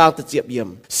diệp trang ta diệp yểm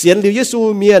xiên liu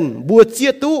Giêsu miền bua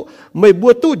chia tu mày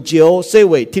bua tu diệu sẽ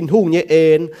về thiên hung nhé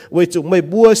en về chúng mày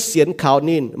bua xiên khảo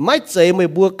nín mãi chế mày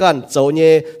bua can dấu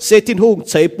nhé sẽ thiên hung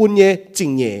chế bun nhé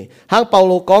chính nhé hang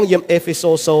Paulo con yểm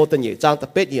Epheso sâu ta nhé trang ta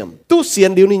pet yểm tu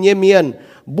xiên liu nín nhé miền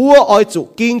bua oi chủ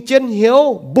kinh chiến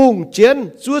hiếu bùng chiến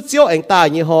chúa chiếu anh tài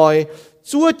như hỏi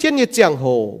chúa chiến như chẳng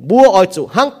hồ bua oi chủ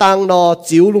hang tàng nò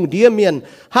chiếu lùng đĩa miền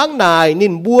hang nài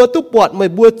nín bua tu bọt mày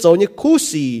bua chỗ như khu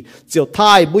xì chiều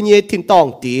thai bua nhé thiên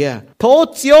tòng tía thố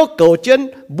chiếu cầu chiến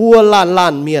bua lan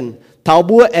lan miền thảo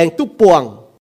bua anh tu buồng